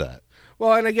about any of that.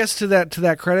 Well, and I guess to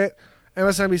that credit,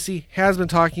 MSNBC has been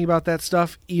talking about that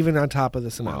stuff even on top of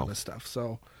this anonymous stuff.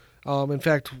 So, in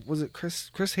fact, was it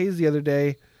Chris Hayes the other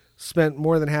day spent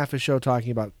more than half his show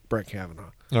talking about Brett Kavanaugh.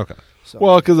 Okay. So,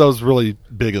 well, because that was really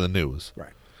big in the news.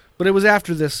 Right. But it was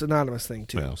after this anonymous thing,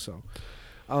 too. Yeah. So,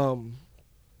 I don't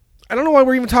know why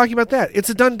we're even talking about that.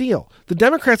 It's a done deal. The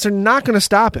Democrats are not going to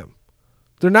stop him.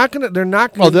 They're not going to.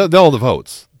 Oh, they'll have the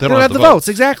votes. They don't have the votes.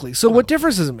 Exactly. So what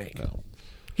difference does it make? No.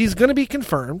 He's going to be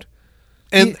confirmed.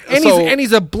 And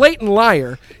he's a blatant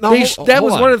liar. No, that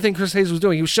was one of the things Chris Hayes was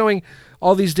doing. He was showing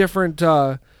all these different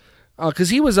because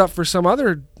he was up for some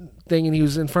other thing, and he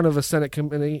was in front of a Senate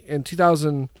committee in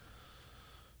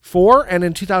 2004 and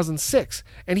in 2006.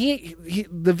 And he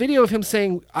the video of him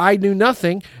saying I knew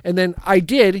nothing and then I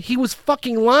did. He was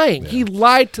fucking lying. Yeah. He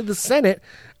lied to the Senate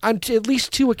on at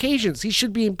least 2 occasions. He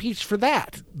should be impeached for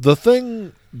that. The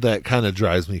thing that kind of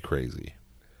drives me crazy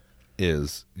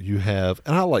is you have,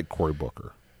 and I like Cory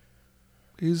Booker.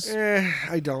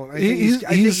 I don't. I think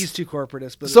he's too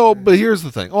corporatist. But here's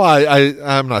the thing. Oh,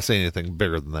 I'm not saying anything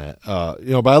bigger than that.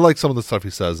 But I like some of the stuff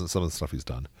he says and some of the stuff he's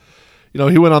done.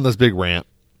 He went on this big rant.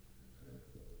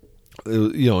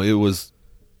 It was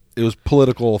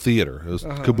political theater. It was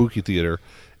kabuki theater,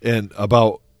 and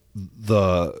about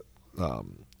the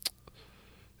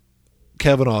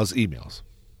Kavanaugh's emails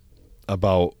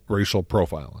about racial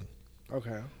profiling.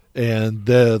 Okay. And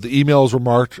the emails were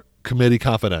marked committee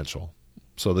confidential.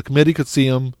 So the committee could see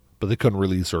them, but they couldn't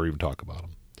release or even talk about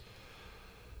them.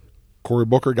 Cory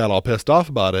Booker got all pissed off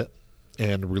about it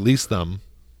and released them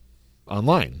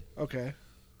online. Okay.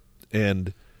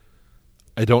 And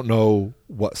I don't know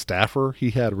what staffer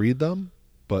he had read them,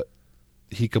 but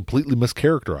he completely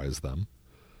mischaracterized them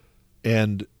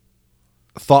and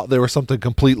thought they were something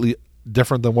completely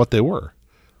different than what they were.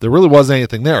 There really wasn't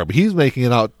anything there, but he's making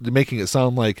it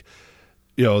sound like,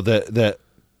 that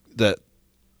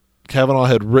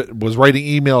Kavanaugh was writing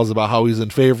emails about how he's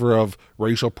in favor of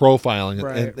racial profiling,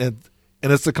 right. and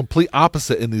it's the complete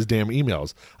opposite in these damn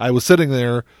emails. I was sitting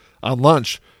there on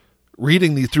lunch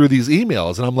reading through these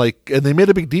emails, and I'm like, and they made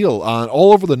a big deal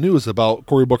all over the news about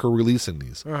Cory Booker releasing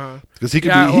these because he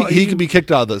could be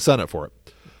kicked out of the Senate for it.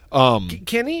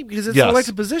 Can he? Because it's an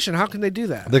elected position. How can they do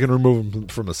that? They can remove him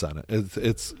from the Senate.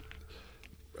 It's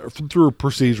through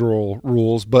procedural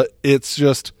rules, but it's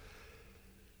just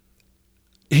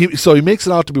he makes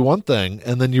it out to be one thing,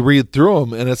 and then you read through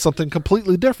them, and it's something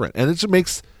completely different, and it just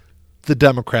makes the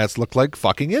Democrats look like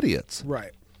fucking idiots.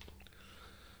 Right.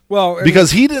 Well,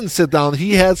 because he didn't sit down,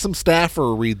 he had some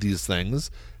staffer read these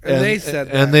things, and they said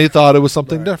that. And they thought it was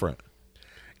something different.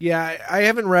 Yeah, I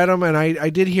haven't read them, and I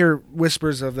did hear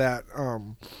whispers of that,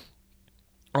 all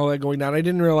that going down. I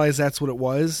didn't realize that's what it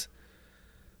was.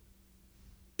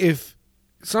 If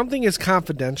something is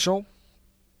confidential,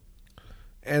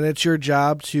 and it's your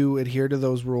job to adhere to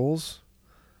those rules,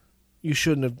 He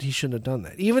shouldn't have done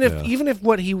that. Even if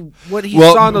what he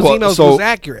Well, saw in those emails so- was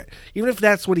accurate, even if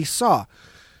that's what he saw,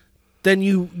 then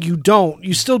you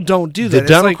still don't do that. The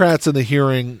It's like- Democrats in the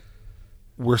hearing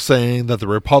were saying that the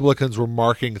Republicans were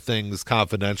marking things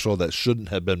confidential that shouldn't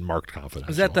have been marked confidential.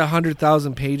 is that the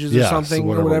 100,000 pages or Yes, something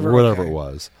whatever or whatever? it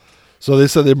was. So they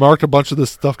said they marked a bunch of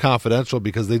this stuff confidential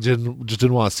because they just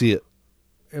didn't want to see it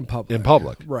in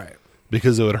public. Right.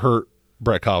 because it would hurt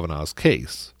Brett Kavanaugh's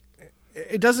case.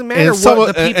 It doesn't matter And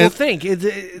what the people think.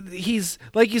 He's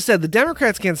like you said, the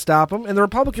Democrats can't stop him, and the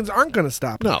Republicans aren't going to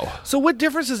stop him. No. So what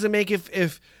difference does it make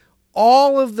if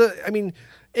all of the? I mean,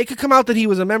 it could come out that he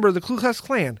was a member of the Ku Klux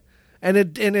Klan, and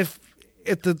if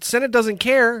the Senate doesn't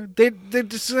care,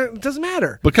 it doesn't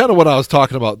matter. But kind of what I was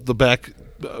talking about the back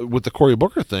with the Cory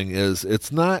Booker thing is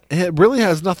it's not. It really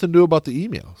has nothing to do about the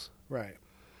emails. Right.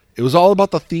 It was all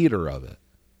about the theater of it.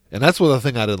 And that's what the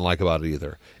thing I didn't like about it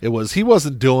either. It was he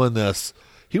wasn't doing this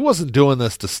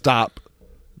to stop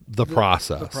the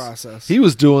process. The process. He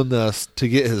was doing this to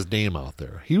get his name out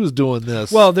there. He was doing this.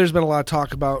 Well, there's been a lot of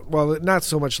talk about, well, not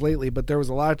so much lately, but there was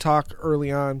a lot of talk early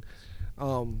on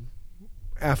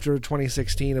after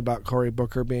 2016 about Cory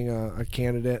Booker being a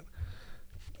candidate.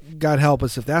 God help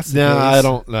us if that's the case. I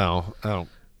don't know. I don't.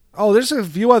 Oh, there's a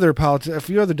few other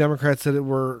Democrats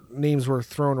that names were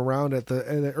thrown around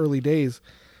in the early days.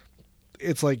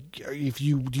 It's like, do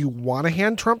you want to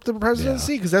hand Trump the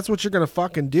presidency? Because that's what you're going to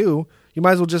fucking do. You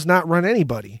might as well just not run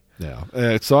anybody. Yeah.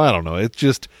 So I don't know. It's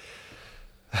just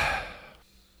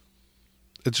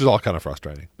all kind of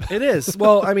frustrating. It is.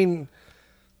 Well, I mean,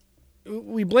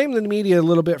 we blame the media a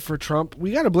little bit for Trump.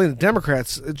 We got to blame the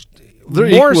Democrats.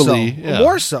 They're more equally,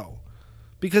 more so,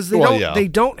 because they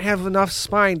don't have enough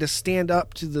spine to stand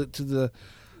up to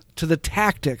the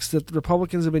tactics that the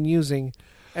Republicans have been using,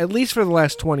 at least for the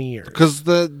last 20 years. Because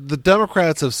the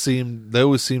Democrats always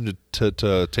seem to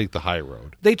take the high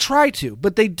road. They try to,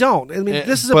 but they don't. I mean,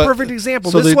 this is a perfect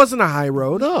example. So this wasn't a high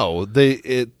road. No,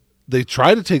 they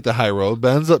try to take the high road,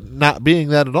 but ends up not being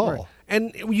that at all. Right.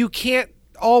 And you can't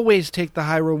always take the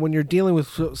high road when you're dealing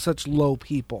with such low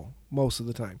people most of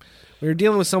the time. When you're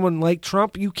dealing with someone like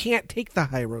Trump, you can't take the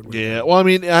high road. Yeah, well, I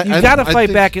mean, you got to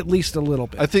fight back at least a little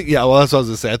bit. I think, that's what I was going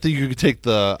to say. I think you could take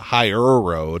the higher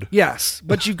road. Yes,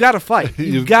 but you've got to fight.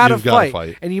 You've got to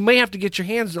fight, and you may have to get your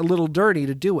hands a little dirty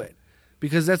to do it,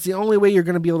 because that's the only way you're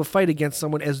going to be able to fight against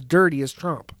someone as dirty as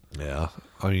Trump. Yeah,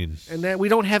 I mean, and that we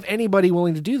don't have anybody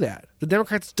willing to do that. The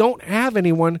Democrats don't have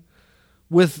anyone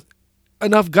with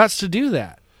enough guts to do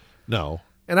that. No.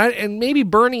 And maybe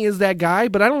Bernie is that guy,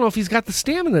 but I don't know if he's got the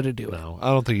stamina to do it. No,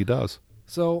 I don't think he does.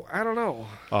 So I don't know.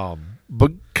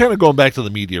 But kind of going back to the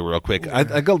media real quick, I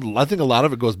think a lot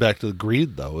of it goes back to the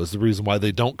greed, though, is the reason why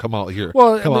they don't come out here.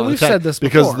 Well, we've said this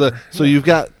before. Because you've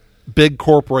got big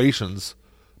corporations,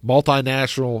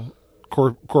 multinational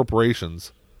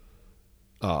corporations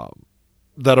that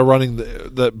are running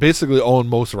that basically own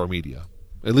most of our media.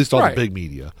 At least all the big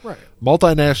media. Right.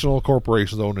 Multinational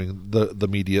corporations owning the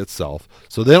media itself.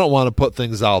 So they don't want to put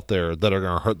things out there that are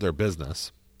going to hurt their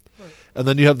business. Right. And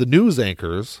then you have the news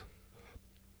anchors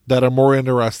that are more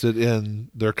interested in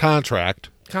their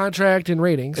contract and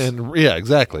ratings. And yeah,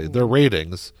 exactly. Their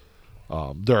ratings,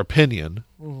 their opinion.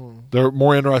 Mm-hmm. They're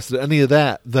more interested in any of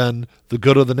that than the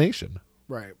good of the nation.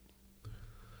 Right.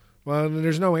 Well,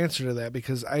 there's no answer to that,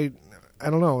 because I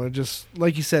don't know. It just,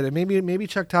 like you said, maybe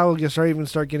Chuck Todd will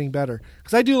start getting better,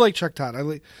 because I do like Chuck Todd. I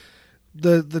like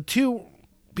the two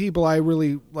people I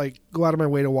really like go out of my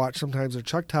way to watch sometimes are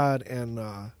Chuck Todd and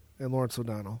Lawrence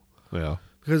O'Donnell. Yeah,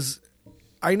 because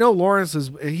I know Lawrence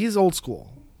he's old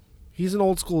school. He's an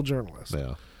old school journalist.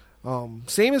 Yeah.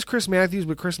 Same as Chris Matthews,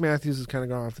 but Chris Matthews has kind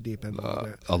of gone off the deep end a little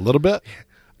bit. A little bit.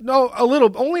 No,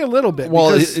 only a little bit.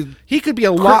 Well, because he could be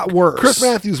a lot worse. Chris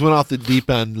Matthews went off the deep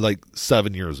end like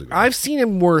 7 years ago. I've seen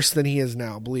him worse than he is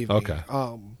now, believe me. Okay.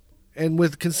 And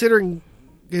with considering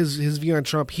his view on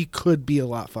Trump, he could be a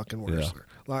lot fucking worse. Yeah.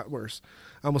 A lot worse.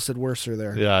 I almost said worser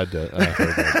there. Yeah, I did. I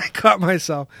heard that. I caught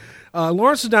myself.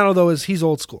 Lawrence O'Donnell, though, he's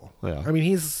old school. Yeah. I mean,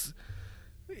 he's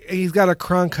got a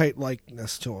Cronkite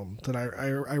likeness to him that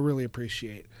I really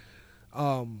appreciate.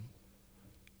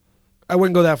 I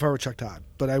wouldn't go that far with Chuck Todd,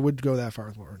 but I would go that far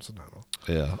with Lawrence O'Donnell.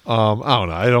 Yeah. I don't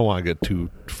know. I don't want to get too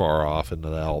far off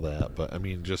into all that, but I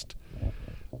mean, just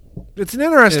it's an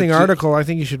interesting article. I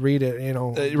think you should read it.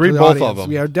 Read both of them.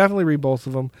 Yeah, definitely read both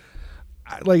of them.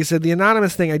 Like I said, the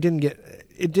anonymous thing, I didn't get.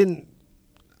 It didn't.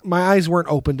 My eyes weren't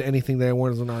open to anything that I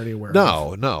wasn't already aware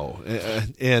of. No,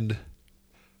 and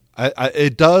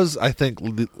it does. I think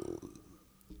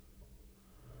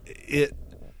it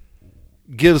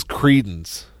gives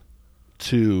credence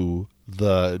to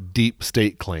the deep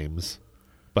state claims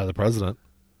by the president.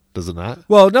 Does it not?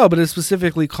 Well, no, but it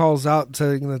specifically calls out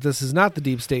saying that this is not the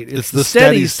deep state. It's the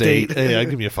steady state. Hey,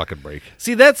 give me a fucking break.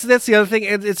 See, that's the other thing.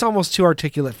 It's almost too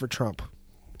articulate for Trump.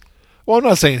 Well, I'm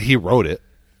not saying he wrote it.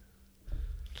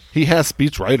 He has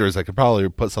speech writers that could probably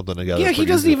put something together. Yeah, he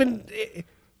doesn't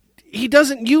he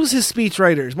doesn't use his speech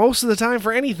writers most of the time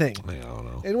for anything. I don't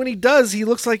know. And when he does, he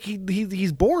looks like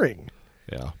he's boring.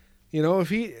 Yeah. You know,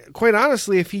 quite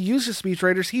honestly, if he used his speech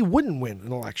writers, he wouldn't win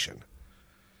an election.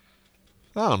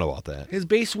 I don't know about that. His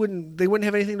base wouldn't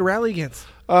have anything to rally against.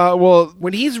 Well,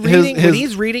 when he's reading,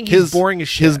 he's boring as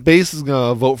shit. His base is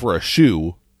going to vote for a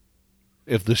shoe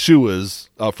if the shoe is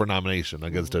up for nomination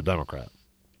against a Democrat.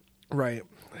 Right.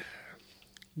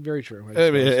 Very true.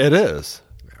 I mean, it is.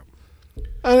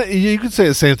 Yeah. You could say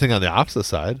the same thing on the opposite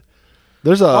side.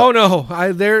 There's a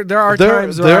there are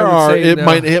times where I would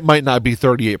say it might not be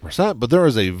 38%, but there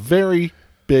is a very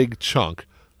big chunk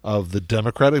of the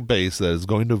Democratic base that is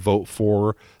going to vote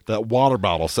for that water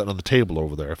bottle sitting on the table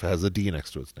over there if it has a D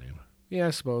next to its name. Yeah,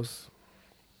 I suppose.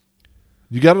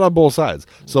 You got it on both sides.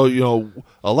 So,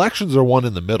 elections are one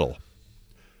in the middle.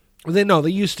 They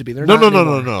used to be. They're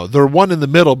no. They're one in the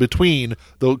middle between,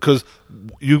 because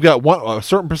you've got a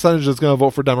certain percentage that's going to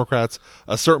vote for Democrats,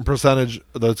 a certain percentage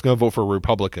that's going to vote for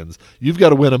Republicans. You've got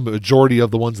to win a majority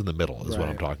of the ones in the middle is what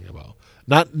I'm talking about.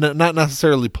 Not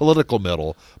necessarily political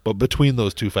middle, but between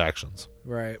those two factions.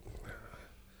 Right.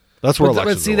 That's where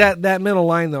elections. But see that middle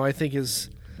line though, I think it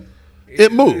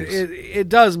moves. It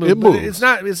does move. It moves.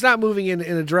 It's not moving in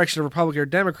a direction of Republican or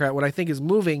Democrat. What I think is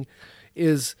moving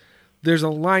is there's a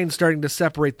line starting to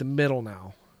separate the middle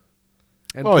now,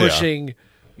 and pushing,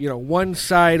 one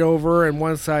side over and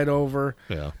one side over.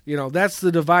 Yeah. That's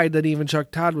the divide that even Chuck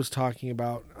Todd was talking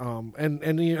about,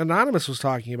 and the Anonymous was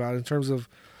talking about in terms of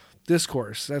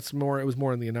discourse. It was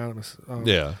more in the Anonymous.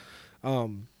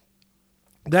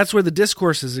 That's where the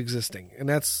discourse is existing, and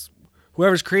that's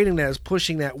whoever's creating that is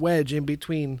pushing that wedge in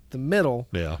between the middle.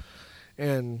 Yeah.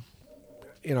 And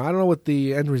I don't know what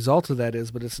the end result of that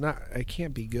is, but it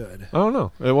can't be good. I don't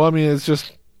know. Well, I mean, it's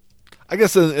just, I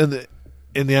guess in the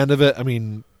end of it, I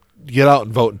mean, get out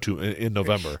and vote in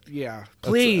November. Yeah.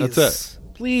 Please. That's it.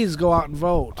 Please go out and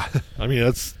vote. I mean,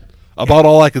 that's about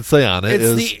all I can say on it.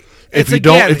 If you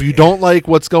don't like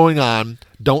what's going on,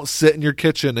 don't sit in your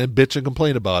kitchen and bitch and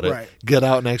complain about it. Right. Get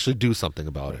out and actually do something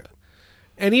about it.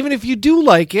 And even if you do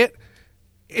like it,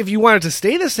 if you want it to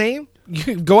stay the same,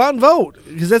 you go out and vote,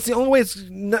 because that's the only way.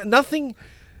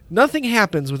 Nothing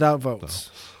happens without votes.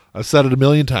 No. I've said it a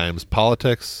million times.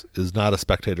 Politics is not a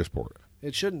spectator sport.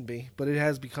 It shouldn't be, but it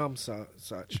has become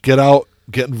such. Get out,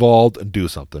 get involved, and do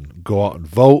something. Go out and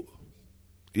vote.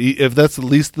 If that's the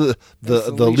least the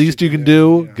least you can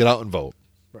do, get out and vote.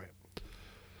 Right.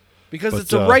 Because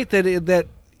it's a right that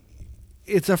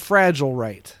it's a fragile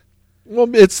right. Well,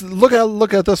 look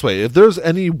at it this way. If there's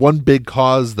any one big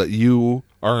cause that you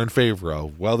are in favor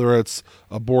of, whether it's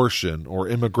abortion or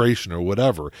immigration or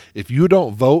whatever, if you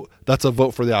don't vote, that's a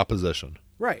vote for the opposition.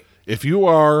 Right. If you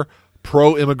are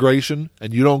pro-immigration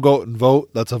and you don't go and vote,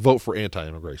 that's a vote for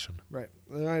anti-immigration. Right.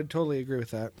 I totally agree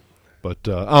with that. But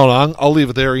I don't know. I'll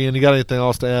leave it there. Ian, you got anything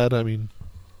else to add? I mean,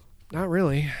 not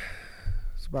really.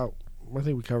 I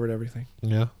think we covered everything.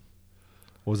 Yeah.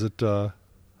 Was it?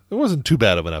 It wasn't too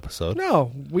bad of an episode.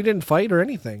 No, we didn't fight or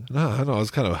anything. No, I know. It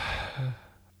was kind of.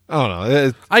 I don't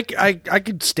know. I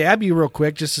could stab you real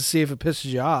quick just to see if it pisses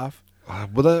you off.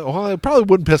 Well, it probably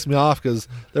wouldn't piss me off because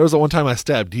there was one time I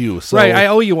stabbed you. So. Right, I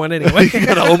owe you one anyway. You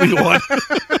gotta owe me one.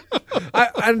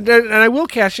 And I will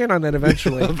cash in on that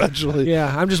eventually. Eventually.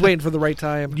 Yeah, I'm just waiting for the right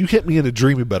time. You hit me in a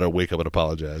dream, you better wake up and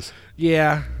apologize.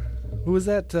 Yeah. Who was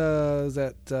that?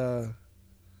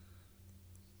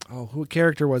 Who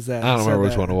character was that? I don't remember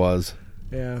which one it was.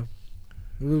 Yeah.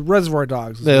 Reservoir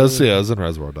Dogs. Yeah, it was in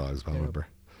Reservoir Dogs, I remember.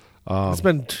 It's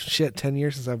been 10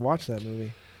 years since I've watched that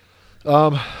movie. I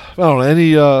don't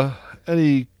know.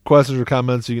 Any questions or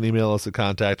comments, you can email us at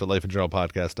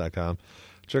contact@lifeandjournalpodcast.com.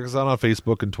 Check us out on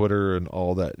Facebook and Twitter and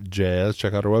all that jazz.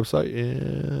 Check out our website,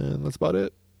 and that's about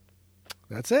it.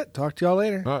 That's it. Talk to y'all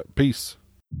later. All right. Peace.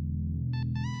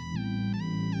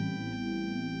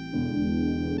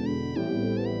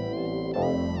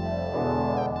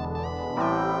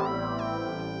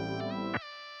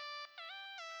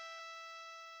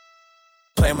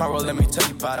 Play my role, let me tell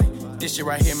you about it. This shit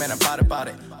right here, man, I'm about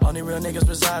it. Only real niggas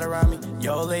reside around me.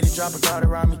 Yo, old lady, drop a guard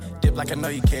around me. Dip like I know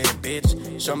you can,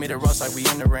 bitch. Show me the ropes like we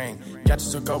in the ring. Got you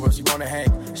some GoPros, you wanna hang.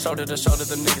 Shoulder to shoulder,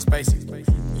 them niggas basic.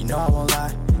 You know I won't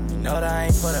lie. You know that I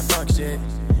ain't for that fuck shit.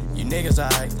 You niggas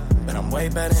alright, but I'm way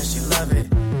better and she love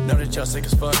it. Know that y'all sick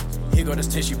as fuck. Here go this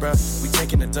tissue, bruh. We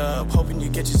taking the dub, hoping you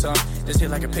get you some. This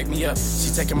hit like a pick me up. She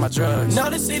taking my drugs.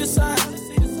 Know to see the sign.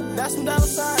 That's some dollar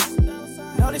signs.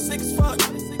 Know they sick as fuck.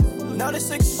 Know they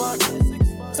sick as fuck.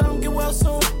 Tell them get well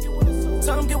soon.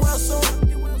 Tell them get well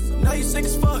soon. Know you sick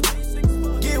as fuck.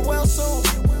 Get well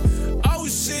soon. Oh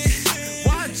shit.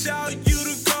 Watch out, you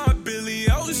the god Billy.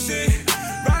 Oh shit.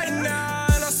 Right now,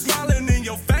 and I'm smiling in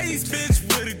your face, bitch.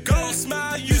 With a gold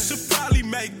smile, you should probably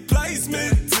make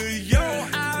placement to your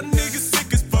eye. Niggas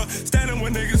sick as fuck. Standing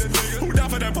with niggas who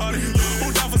down for that party.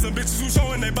 Who down for some bitches who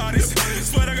showing their bodies.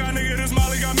 Swear to God, nigga, this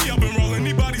Molly got me up and rolling.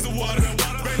 These bodies of water.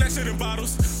 Bring that shit in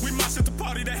bottles. We mosh at the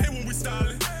party. That